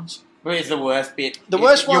best ones. What is the worst bit?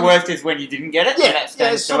 Your worst is when you didn't get it? Yeah,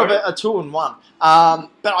 it's sort of a two-in-one.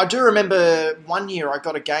 But I do remember one year I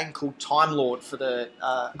got a game called Time Lord for the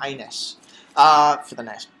ANES. For the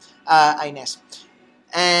NES. ANES.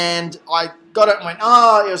 And I got it and went,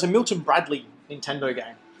 it was a Milton Bradley Nintendo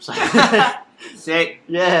game. So sick.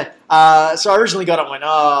 Yeah. So I originally got it and went,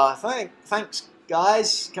 thanks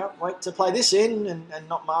guys. Can't wait to play this in and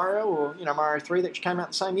not Mario or Mario 3 that came out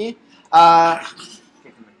the same year.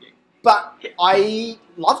 But I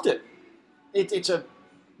loved it. It's a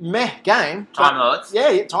meh game. Time Lords.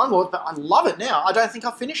 Yeah, Time Lords, but I love it now. I don't think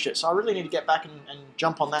I've finished it, so I really need to get back and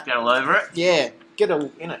jump on that. Get all over it? Yeah, get all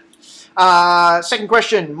in it. Second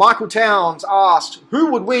question. Michael Towns asked, who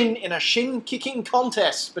would win in a shin-kicking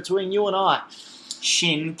contest between you and I?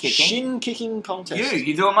 Shin-kicking? Shin-kicking contest.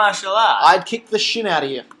 You do a martial art? I'd kick the shin out of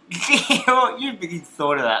you. You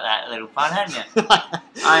thought about that little fun, hadn't you?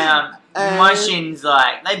 My shins,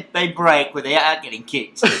 they break without getting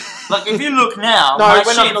kicked. Like, if you look now... No,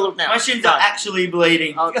 we're not going to look now. My shins are actually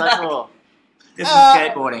bleeding. This is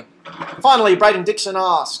skateboarding. Finally, Braden Dixon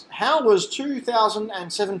asked, how was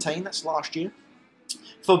 2017, that's last year,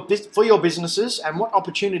 for your businesses, and what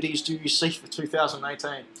opportunities do you see for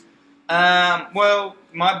 2018? Well,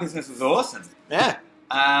 my business was awesome. Yeah.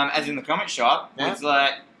 As in the comic shop. Yeah. It's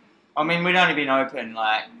we'd only been open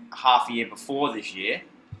half a year before this year,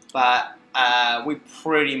 but we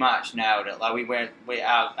pretty much nailed it. Our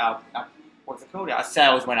what's it called? Our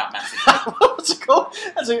sales went up massively. What's it called?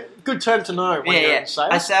 That's a good term to know when you're in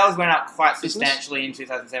sales. Our sales went up quite substantially in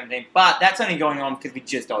 2017, but that's only going on because we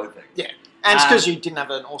just opened. Yeah, and it's because you didn't have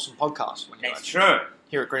an awesome podcast. That's true.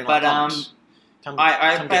 Here at Greenlight Comics.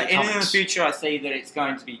 But in the future, I see that it's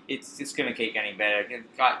just going to keep getting better.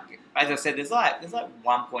 As I said, there's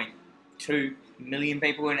 1.2 million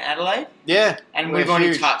people in Adelaide. Yeah, and we've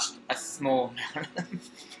only touched a small amount of them.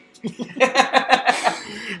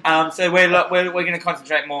 So we're going to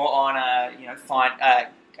concentrate more on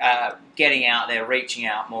getting out there, reaching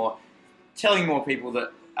out more, telling more people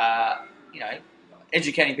that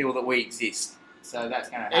educating people that we exist. So that's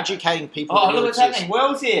going to happen. Educating people. Oh, look what's happening.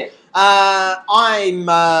 Will's here. I'm.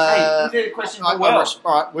 Hey, you did a question for Will.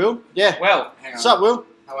 All right, Will. Yeah. Will. What's up, Will?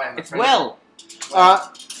 It's Will. All right.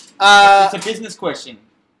 It's a business question.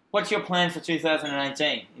 What's your plan for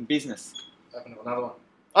 2018 in business? Open up another one.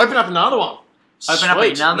 Open up another one. Open up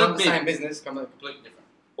Sweet. another Not the same business, completely different.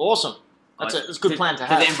 Awesome. That's a good plan to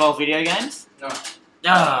have. Does it involve video games? No.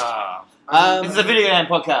 This is a video game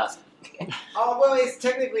podcast. Oh, well, it's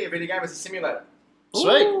technically a video game. It's a simulator.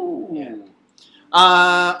 Sweet. Yeah.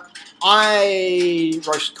 I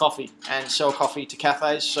roast coffee and sell coffee to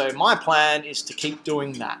cafes, so my plan is to keep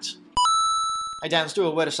doing that. Hey, Dan, let's do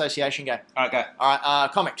a word association game. All right, go. All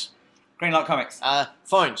right, comics. Greenlight Comics.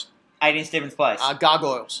 Phones. 18 Stevens Place.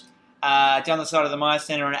 Gargoyles. Down the side of the Myer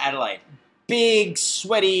Centre in Adelaide. Big,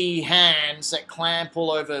 sweaty hands that clamp all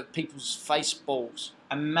over people's face balls.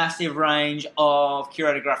 A massive range of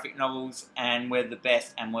curated graphic novels, and we're the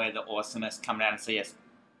best and we're the awesomest. Come down and see us.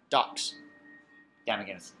 Ducks. Dan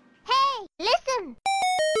McGuinness. Hey, listen!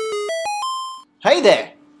 Hey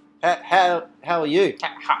there. How are you?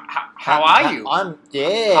 How are you? I'm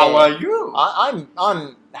How are you?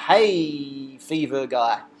 I'm hay fever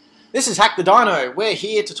guy. This is Hack the Dino. We're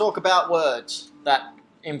here to talk about words that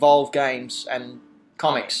involve games and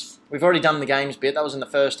comics. We've already done the games bit. That was in the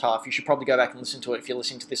first half. You should probably go back and listen to it if you're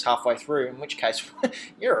listening to this halfway through, in which case,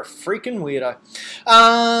 you're a freaking weirdo.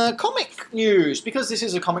 Comic news. Because this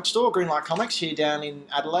is a comic store, Greenlight Comics, here down in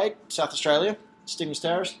Adelaide, South Australia. Stephen's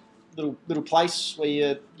Terrace. Little place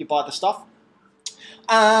where you buy the stuff.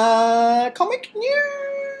 Comic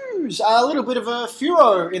news. A little bit of a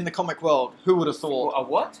furor in the comic world. Who would have thought? A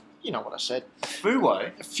what? You know what I said.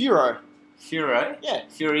 Fuwo? A furor. Furo? Yeah.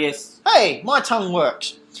 Furious. Hey, my tongue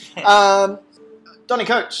works. Donny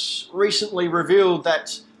Coates recently revealed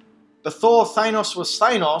that before Thanos was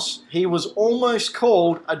Thanos, he was almost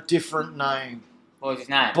called a different name. What was his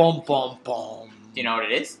name? Bom, bom, bom. Do you know what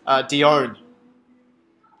it is? Dione.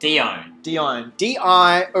 Dione. Dione.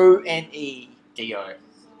 D-I-O-N-E. Dio.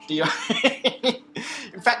 Dione.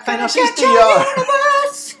 In fact, Thanos is Dione.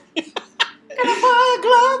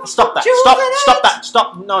 Stop that.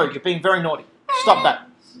 Stop. No, you're being very naughty. Stop that.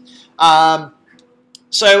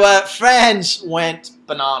 So fans went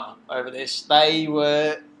banana over this. They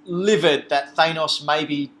were livid that Thanos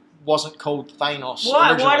maybe wasn't called Thanos. Why?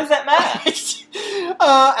 Originally. Why does that matter?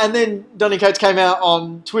 And then Donny Coates came out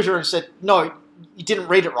on Twitter and said, no, you didn't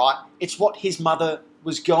read it right. It's what his mother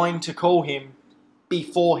was going to call him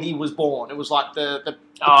before he was born. It was like the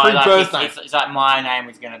pre-birth name. It's like my name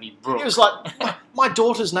was going to be Brooke. It was like, my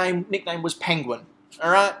daughter's nickname was Penguin.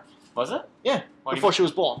 All right? Was it? Yeah, before she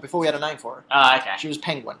was born, before we had a name for her. Oh, okay. She was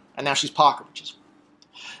Penguin, and now she's Parker, which is...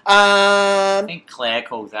 I think Claire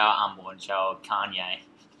calls our unborn child Kanye.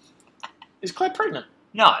 Is Claire pregnant?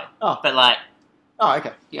 No. Oh. But like... Oh,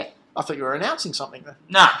 okay. Yeah. I thought you were announcing something there.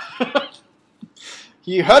 No.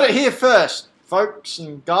 You heard it here first, folks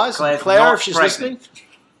and guys. Claire's and Claire, not if she's pregnant.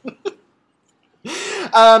 listening.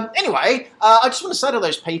 Anyway, I just want to say to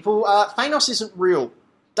those people, Thanos isn't real.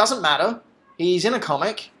 Doesn't matter. He's in a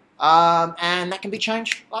comic. And that can be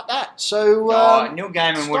changed like that. So Neil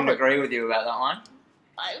Gaiman wouldn't agree with you about that one.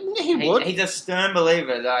 He would. He's a stern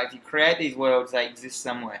believer that if you create these worlds, they exist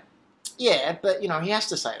somewhere. Yeah, but, he has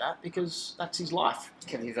to say that because that's his life.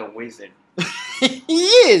 Because he's a wizard. He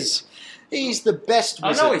is! He's the best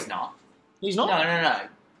wizard. Oh, no, he's not. He's not? No.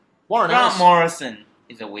 Warren Grant Ellis. Morrison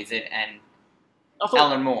is a wizard, and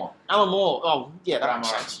Alan Moore. Alan Moore. Oh, yeah, that Grant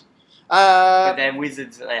makes Morrison. sense. But they're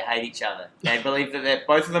wizards that they hate each other. They believe that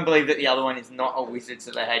both of them believe that the other one is not a wizard,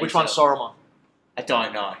 so they hate Which each other. one's Saruman? I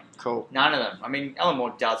don't know. Cool. None of them. I mean, Alan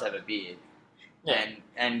Moore does have a beard. Yeah.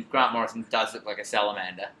 And Grant Morrison does look like a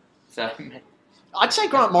salamander. So I'd say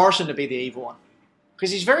Grant Morrison to be the evil one.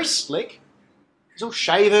 Because he's very slick. He's all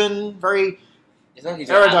shaven, very it's like he's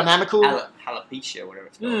aerodynamical. Alopecia, whatever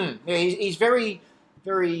it's called. Yeah, he's very,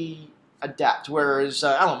 very adept, whereas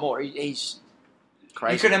Alan Moore, he's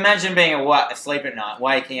crazy. You could imagine being asleep at night,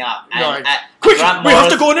 waking up, and Quick, Grant we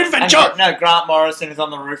have to go on an adventure! Grant Morrison is on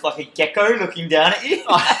the roof like a gecko looking down at you.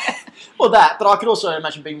 Well, that, but I could also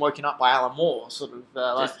imagine being woken up by Alan Moore, sort of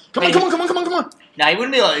like, come on. No, he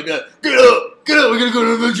wouldn't be like, get up, we're going to go on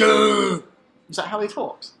an adventure. Is that how he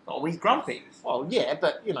talks? Oh, he's grumpy. Well, yeah,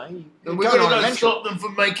 but, we're going to stop them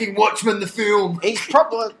from making Watchmen the film. He's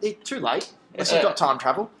probably too late, unless he's got time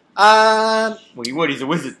travel. Well, he would, he's a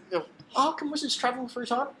wizard. Oh, can wizards travel through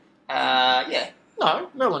time? Yeah.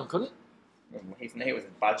 No, Merlin couldn't. He was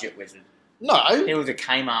a budget wizard. No. He was a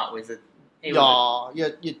Kmart wizard.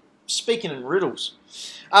 You're speaking in riddles.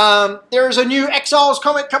 There is a new Exiles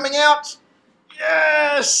comic coming out.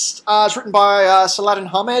 Yes! It's written by Saladin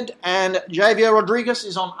Hamed, and Javier Rodriguez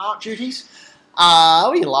is on art duties. What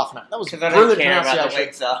are you laughing at? That was Because I brilliant don't care about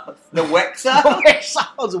pronunciation. the Wexels. The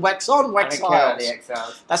Wexiles. Wax on, Wax I don't care about the Isles.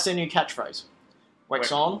 Exiles. That's their new catchphrase.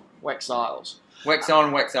 Wax on, Wax Isles. Wex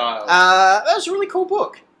on, Wex Isles. That was a really cool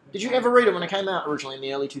book. Did you ever read it when it came out originally in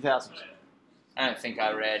the early 2000s? I don't think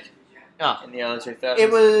I read Ah. in the early 2000s. It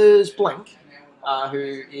was Blink,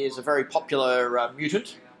 who is a very popular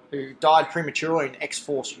mutant who died premature in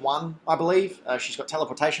X-Force 1, I believe. She's got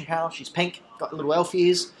teleportation power. She's pink, got little elf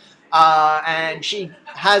ears. And she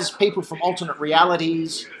has people from alternate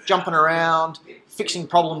realities jumping around, fixing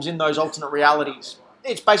problems in those alternate realities.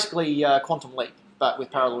 It's basically Quantum Leap, but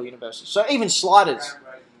with parallel universes. So even Sliders.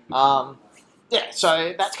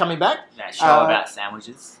 So that's coming back. That show about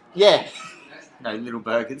sandwiches. Yeah. No, little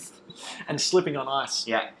burgers. And slipping on ice.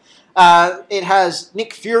 Yeah. It has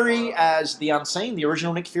Nick Fury as the Unseen, the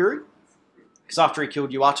original Nick Fury. Because after he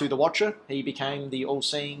killed Uatu the Watcher, he became the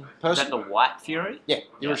all-seeing Is person. that the White Fury? Yeah,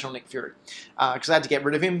 the original Nick Fury. Because they had to get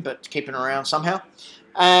rid of him, but keep him around somehow.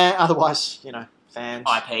 Otherwise, fans.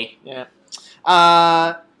 IP. Yeah.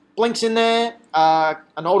 Blink's in there.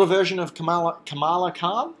 An older version of Kamala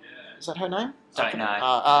Khan. Is that her name? Don't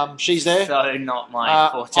know. She's there. So not my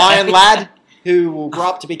forte. Iron Lad, who will grow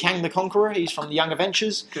up to be Kang the Conqueror. He's from the Young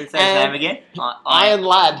Avengers. Could you say his name again? Iron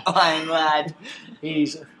Lad. Iron Lad.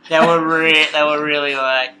 He's... They were really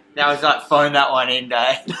like... That was like, phone that one in,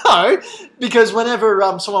 day. No, because whenever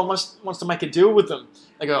someone wants to make a deal with them,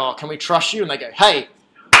 they go, "Oh, can we trust you?" And they go, "Hey,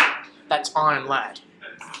 that's Iron Lad."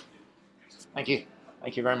 Thank you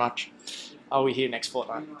very much. I'll be here next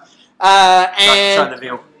fortnight.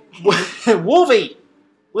 And Wolvie,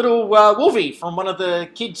 little Wolvie from one of the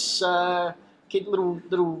kids,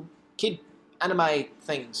 little kid anime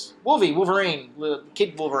things. Wolverine,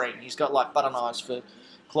 kid Wolverine. He's got like butter knives for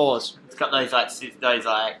claws. It's got those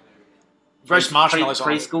Roast marshmallows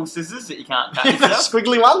on it. preschool scissors that you can't cut yourself.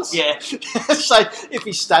 Squiggly ones? Yeah. So if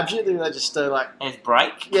he stabs you, they just like... His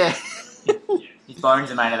break. Yeah. His bones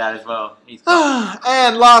are made of that as well. He's got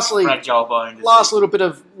and lastly, fragile bones. last little bit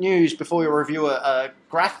of news before we review a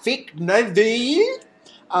graphic novel.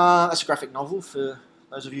 That's a graphic novel for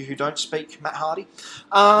those of you who don't speak Matt Hardy.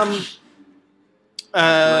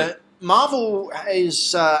 Marvel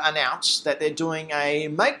has announced that they're doing a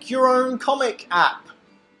make-your-own comic app.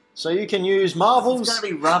 So you can use Marvel's... It's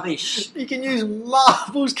going to be rubbish. You can use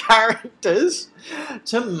Marvel's characters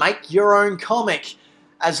to make your own comic.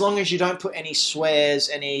 As long as you don't put any swears,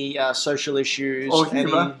 any social issues, or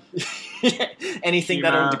humour. Anything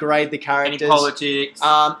that'll degrade the characters. Any politics.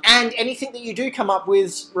 And anything that you do come up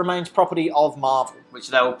with remains property of Marvel. Which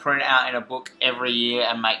they will print out in a book every year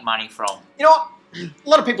and make money from. You know what? A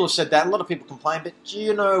lot of people have said that. A lot of people complain. But do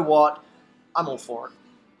you know what? I'm all for it.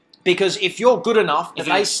 Because if you're good enough that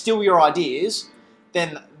they steal your ideas,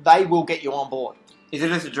 then they will get you on board. Is it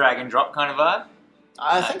just a drag and drop kind of vibe?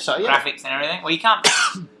 I think so, yeah. Graphics and everything? Well, you can't...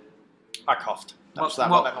 I coughed.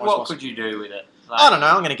 What could you do with it? I don't know.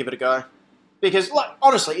 I'm going to give it a go. Because,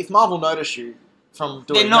 honestly, if Marvel notice you from doing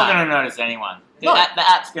that... They're not going to notice anyone. No.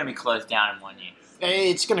 The app's going to be closed down in 1 year.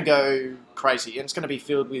 It's going to go crazy, and it's going to be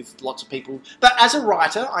filled with lots of people. But as a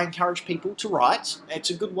writer, I encourage people to write.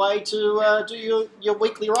 It's a good way to do your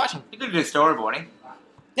weekly writing. You could do storyboarding.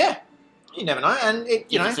 Yeah. You never know. And,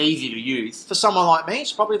 it's easy to use. For someone like me,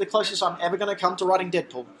 it's probably the closest I'm ever going to come to writing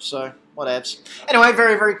Deadpool. So, whatevs. Anyway,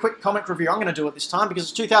 very, very quick comic review. I'm going to do it this time because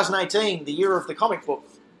it's 2018, the year of the comic book.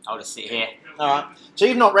 I'll just sit here. Alright. So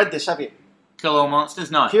you've not read this, have you? Kill All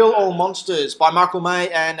Monsters? No. Kill All Monsters by Michael May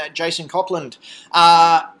and Jason Copland.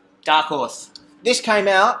 Dark Horse. This came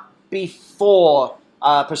out before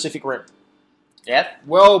Pacific Rim. Yep.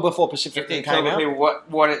 Well before Pacific Rim came out. People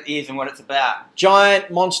what it is and what it's about.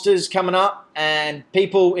 Giant monsters coming up and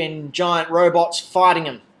people in giant robots fighting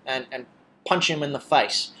them and punching them in the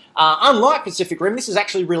face. Unlike Pacific Rim, this is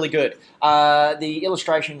actually really good. The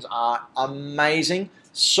illustrations are amazing.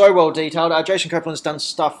 So well detailed. Jason Copeland's done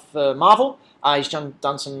stuff for Marvel. He's done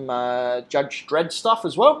some Judge Dredd stuff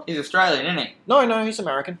as well. He's Australian, isn't he? No, he's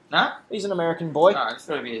American. No? He's an American boy. No, I just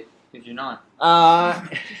thought it'd be, did you know?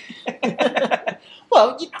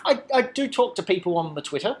 Well, I do talk to people on the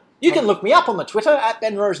Twitter. You can look me up on the Twitter at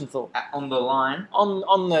Ben Rosenthal. On the line?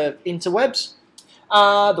 On the interwebs.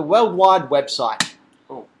 The worldwide website.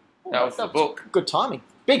 Oh, that was the book. Good timing.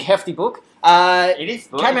 Big, hefty book. It is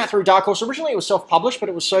good. Came out through Dark Horse. Originally it was self-published, but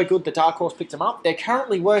it was so good that Dark Horse picked them up. They're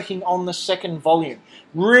currently working on the second volume.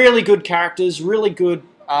 Really good characters, really good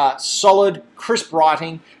Solid, crisp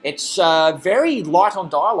writing. It's very light on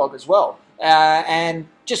dialogue as well. And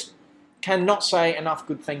just cannot say enough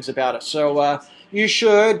good things about it. So you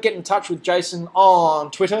should get in touch with Jason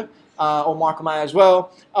on Twitter, or Michael May as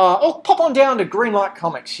well. Or pop on down to Greenlight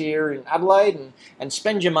Comics here in Adelaide and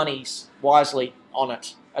spend your monies wisely on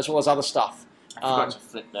it, as well as other stuff. I forgot to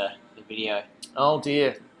flip the video. Oh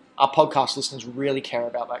dear. Our podcast listeners really care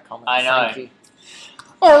about that comment. I know. Thank you.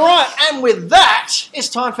 All right, and with that, it's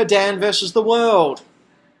time for Dan versus the World.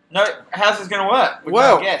 No, how's this going to work?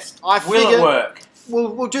 Well, no guest. I Will figure it work?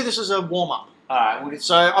 We'll do this as a warm-up. All right. We'll just...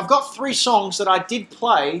 So I've got 3 songs that I did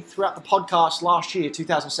play throughout the podcast last year,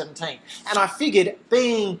 2017. And I figured,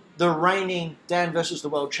 being the reigning Dan versus the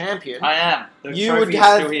World champion, I am. The you would trophy is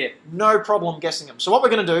have still here. no problem guessing them. So what we're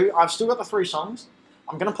going to do, I've still got the 3 songs.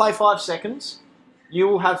 I'm going to play 5 seconds. You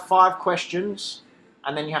will have 5 questions,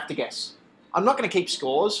 and then you have to guess. I'm not going to keep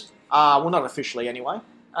scores. Well, not officially anyway.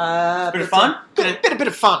 Bit of fun? Bit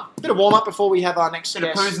of fun. Bit of warm-up before we have our next Bit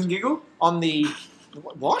of guest. poos and giggle? On the...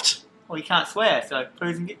 What? Well, you can't swear, so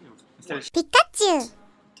poos and giggles. Instead of... Pikachu!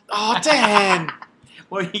 Oh, Dan!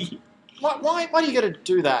 What are you... Why do you got to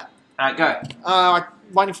do that? Alright, go. I'm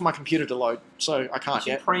waiting for my computer to load, so I can't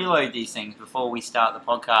You yet. preload these things before we start the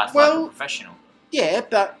podcast Well- like a professional. Yeah,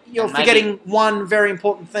 but you're And maybe- forgetting one very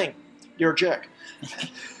important thing. You're a jerk.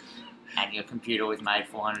 And your computer was made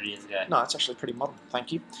 400 years ago. No, it's actually pretty modern.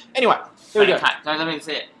 Thank you. Anyway, here we go. Okay, don't let me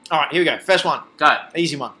see it. All right, here we go. First one. Go.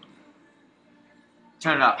 Easy one.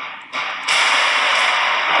 Turn it up.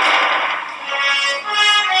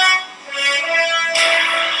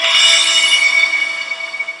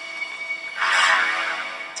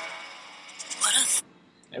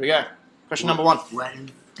 There we go. Question number 1. When?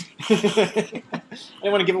 I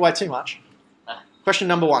don't want to give away too much. Question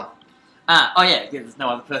number 1. Oh yeah, there's no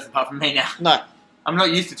other person apart from me now. No. I'm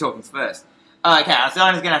not used to talking first. Okay, so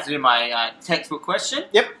I'm just going to have to do my textbook question.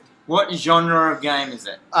 Yep. What genre of game is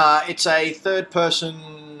it? It's a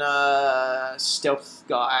third-person stealth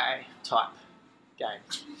guy type game.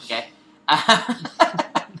 Okay. It's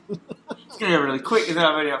going to go really quick because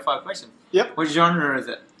I've already got 5 questions. Yep. What genre is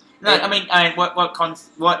it? No, I mean, what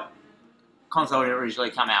console did it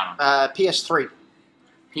originally come out on? PS3.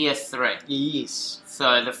 PS3. Yes.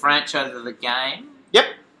 So the franchise of the game Yep.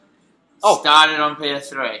 Oh. started on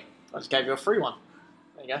PS3. I just gave you a free one.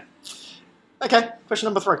 There you go. Okay, question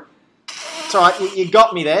number 3. It's alright, you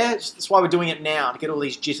got me there. That's why we're doing it now, to get all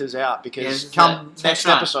these jitters out, because Yes, come test next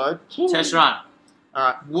run. episode... Test run.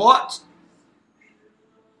 Alright. What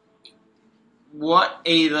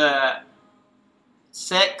either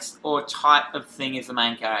sex or type of thing is the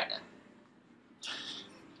main character?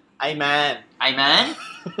 A man. A man?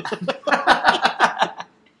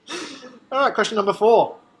 Alright, question number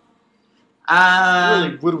 4.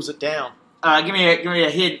 Really whittles it down. Give me a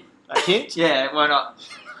hint. A hint? Yeah, why not?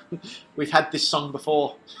 We've had this song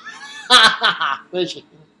before. There's your hint.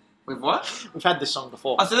 With what? We've had this song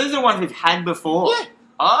before. Oh, so these are the ones we've had before? Yeah.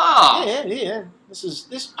 Oh! Yeah.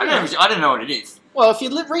 This. I don't know what it is. Well, if you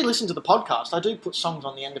re-listen to the podcast, I do put songs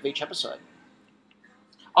on the end of each episode.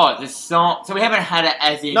 Oh, the song. So we haven't had it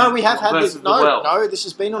as in. No, we have had versus this. the world. No, this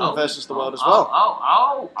has been on the Versus the World as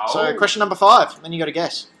Oh. well. So, question number 5. Then you got to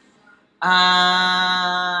guess.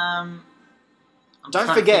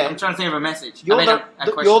 Don't forget. I'm trying to think of a message. You're a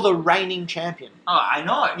question. you're the reigning champion. Oh, I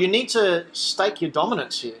know. You need to stake your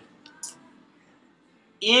dominance here.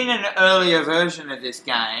 In an earlier version of this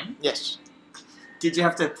game, Yes. did you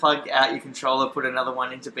have to plug out your controller, put another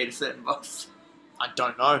one in to beat a certain boss? I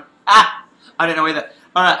don't know. I don't know either.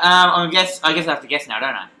 All right. I guess I have to guess now,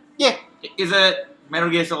 don't I? Yeah. Is it Metal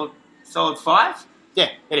Gear Solid 5? Yeah,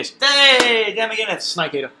 it is. Hey, damn again, it's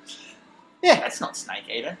Snake Eater. Yeah, that's not Snake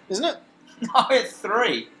Eater. isn't it? No, it's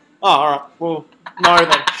 3. Oh, alright. Well, no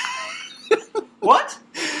then. What?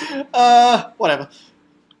 Whatever.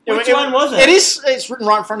 Which one was it? It is. It's written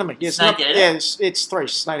right in front of me. Yes, Snake Eater? Yeah, it's 3.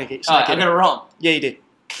 Snake Eater. Oh, I got it wrong. Yeah, you did.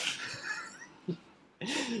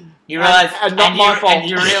 You realised, and not my fault. And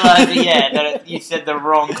you realised that you said the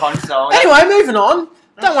wrong console. Anyway, moving on.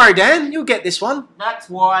 Don't worry, Dan. You'll get this one. That's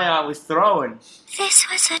why I was throwing. This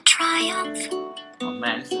was a triumph. Oh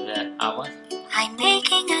man, this is a hard one. I'm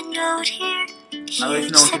making a note here. I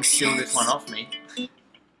wish no one can steal this one off me.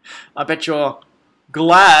 I bet you're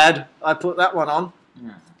glad I put that one on.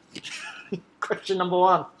 Yeah. Question number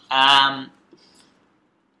 1.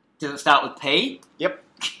 Does it start with P? Yep.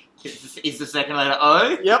 Is the second letter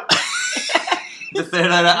O? Yep. The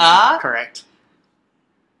third letter R? Correct.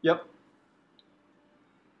 Yep.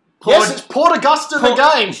 Yes, it's Port Augusta the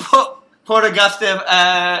game. Port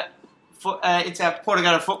Augusta. It's our Port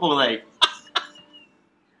Augusta Football League.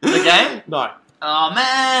 The game? No. Oh,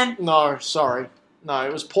 man. No, sorry. No,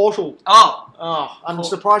 it was Portal. Oh. Oh, I'm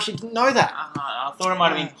surprised you didn't know that. I thought it might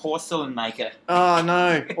have been Porcelain Maker. Oh,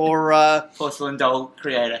 no. Or Porcelain Doll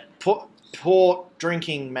Creator. Port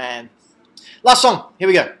Drinking Man. Last song. Here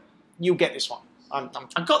we go. You'll get this one. I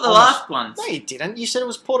got the last ones. No, you didn't. You said it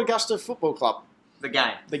was Port Augusta Football Club. The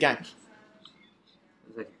game. The game.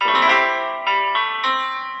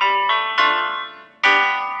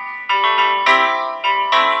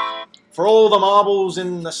 For all the marbles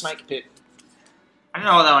in the snake pit. I don't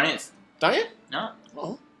know what that one is. Don't you? No.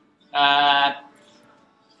 Oh.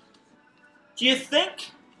 Do you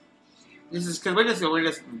think this is because we're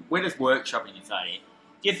just workshopping this idea?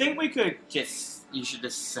 Do you think you should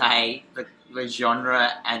just say the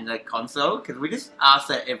genre and the console? Because we just ask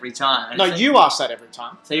that every time. No, you ask that every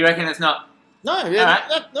time. So you reckon it's not? No, yeah,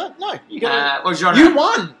 right. no. You got what genre? You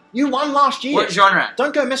won. You won last year. What genre?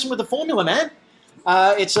 Don't go messing with the formula, man.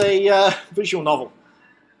 It's a visual novel.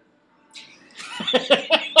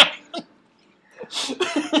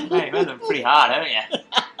 Man, you've had them pretty hard, haven't you?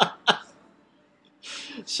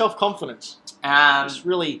 Self-confidence. It's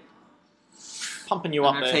really pumping you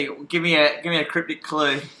up there. Give me a cryptic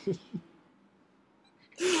clue.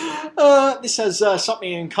 This has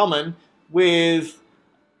something in common with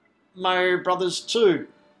Mario Brothers 2.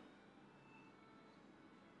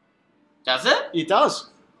 Does it? It does.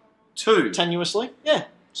 2? Tenuously. Yeah.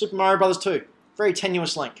 Super Mario Brothers 2. Very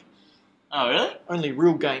tenuous link. Oh, really? Only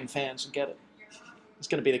real game fans will get it. It's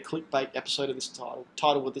going to be the clickbait episode of this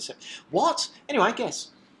title with this episode. What? Anyway,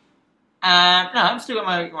 guess. No, I've still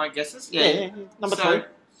got my guesses. Yeah. Number 3.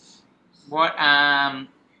 What,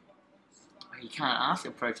 you can't ask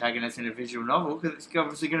a protagonist in a visual novel because it's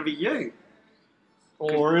obviously going to be you.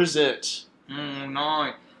 Or is it?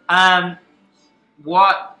 No.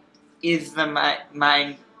 What is the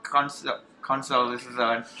main console this is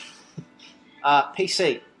on?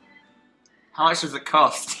 PC. How much does it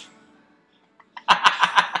cost?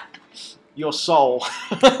 Your soul.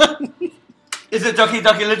 Is it Doki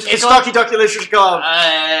Doki Literature Club? It's Doki Doki Literature Club.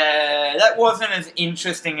 That wasn't as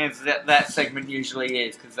interesting as that segment usually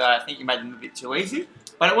is, because I think you made them a bit too easy.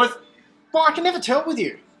 But it was... Well, I can never tell with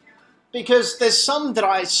you. Because there's some that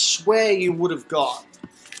I swear you would have got.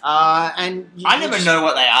 I never know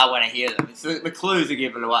what they are when I hear them. It's the clues are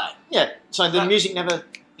given away. Yeah, so the music never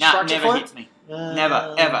strikes never hits me.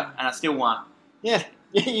 Never, ever. And I still won. Yeah,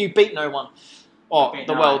 you beat no one. Oh,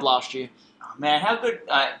 the world last year. Oh, man, how good...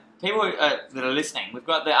 people that are listening, we've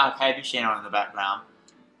got the arcade machine on in the background.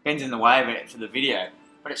 Ben's in the way of it for the video.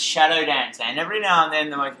 But it's Shadow Dance, and every now and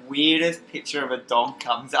then the most weirdest picture of a dog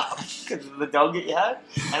comes up because of the dog that you had,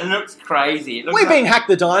 and it looks crazy. We've been Hack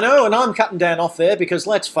the Dino, and I'm cutting Dan off there because,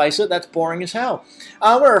 let's face it, that's boring as hell.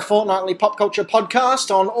 We're a fortnightly pop culture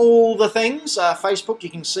podcast on all the things. Facebook,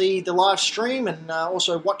 you can see the live stream, and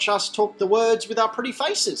also watch us talk the words with our pretty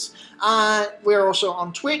faces. We're also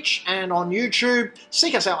on Twitch and on YouTube.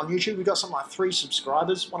 Seek us out on YouTube. We've got something like 3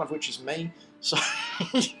 subscribers, one of which is me. So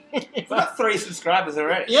we've got 3 subscribers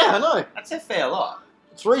already. Yeah, I know. That's a fair lot.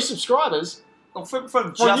 3 subscribers? Well, from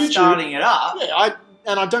just YouTube, starting it up. Yeah,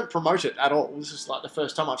 I don't promote it at all. This is like the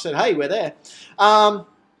first time I've said, hey, we're there. I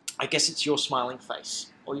guess it's your smiling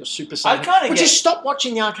face. Or your super saiyan. Just stop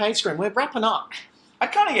watching the arcade screen. We're wrapping up. I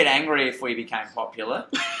kind of get angry if we became popular.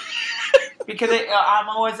 Because I'm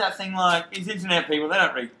always that thing like, these internet people, they're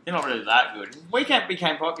not really that good. If we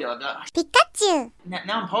became popular, Pikachu! Now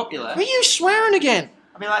I'm popular. Are you swearing again?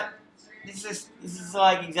 I mean, like, this is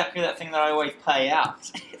like exactly that thing that I always pay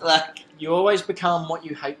out. Like, you always become what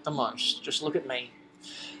you hate the most. Just look at me.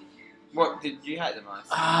 What did you hate the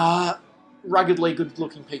most? Ruggedly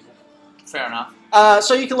good-looking people. Fair enough.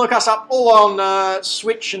 So you can look us up all on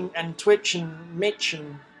Switch and Twitch and Mitch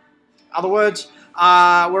and other words.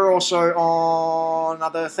 We're also on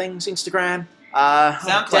other things, Instagram.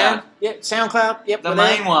 SoundCloud. SoundCloud. Yep, the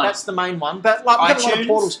main one. That's the main one. But like, we've got a lot of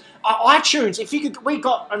portals. iTunes. If you could, we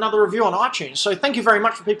got another review on iTunes. So thank you very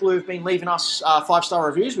much for people who've been leaving us 5-star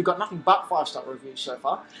reviews. We've got nothing but 5-star reviews so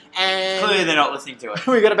far. And clearly they're not listening to it.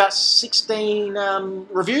 We've got about 16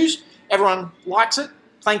 reviews. Everyone likes it.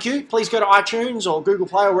 Thank you. Please go to iTunes or Google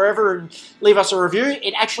Play or wherever and leave us a review.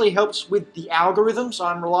 It actually helps with the algorithm, so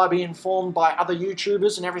I'm reliably informed by other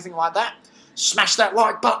YouTubers and everything like that. Smash that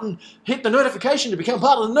like button, hit the notification to become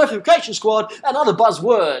part of the notification squad, and other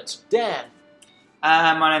buzzwords. Dan.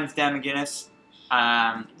 My name's Dan McGuinness.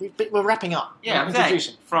 We're wrapping up. Yeah,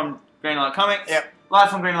 introducing. From Greenlight Comics. Yep.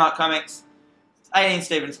 Live from Greenlight Comics. 18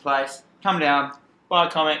 Stevens Place. Come down, buy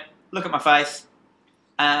a comic, look at my face.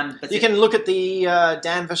 You can look at the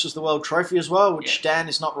Dan vs. the World trophy as well, which Dan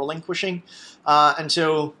is not relinquishing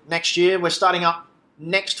until next year. We're starting up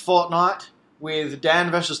next fortnight with Dan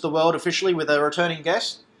versus the World officially with a returning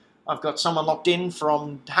guest. I've got someone locked in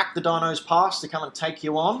from Hack the Dinos Past to come and take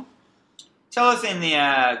you on. Tell us in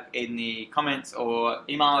the comments or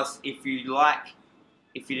email us if you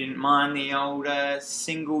didn't mind the old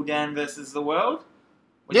single Dan versus the World.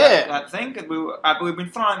 That thing, because we've been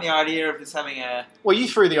throwing the idea of just having a... Well, you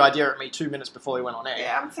threw the idea at me 2 minutes before we went on air.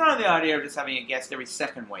 Yeah, I'm throwing the idea of just having a guest every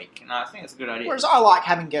second week, and I think it's a good idea. Whereas I like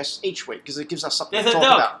having guests each week, because it gives us something There's to a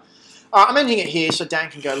talk dog. about. Alright, I'm ending it here so Dan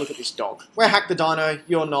can go look at this dog. We're Hack the Dino,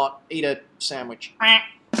 you're not. Eat a sandwich.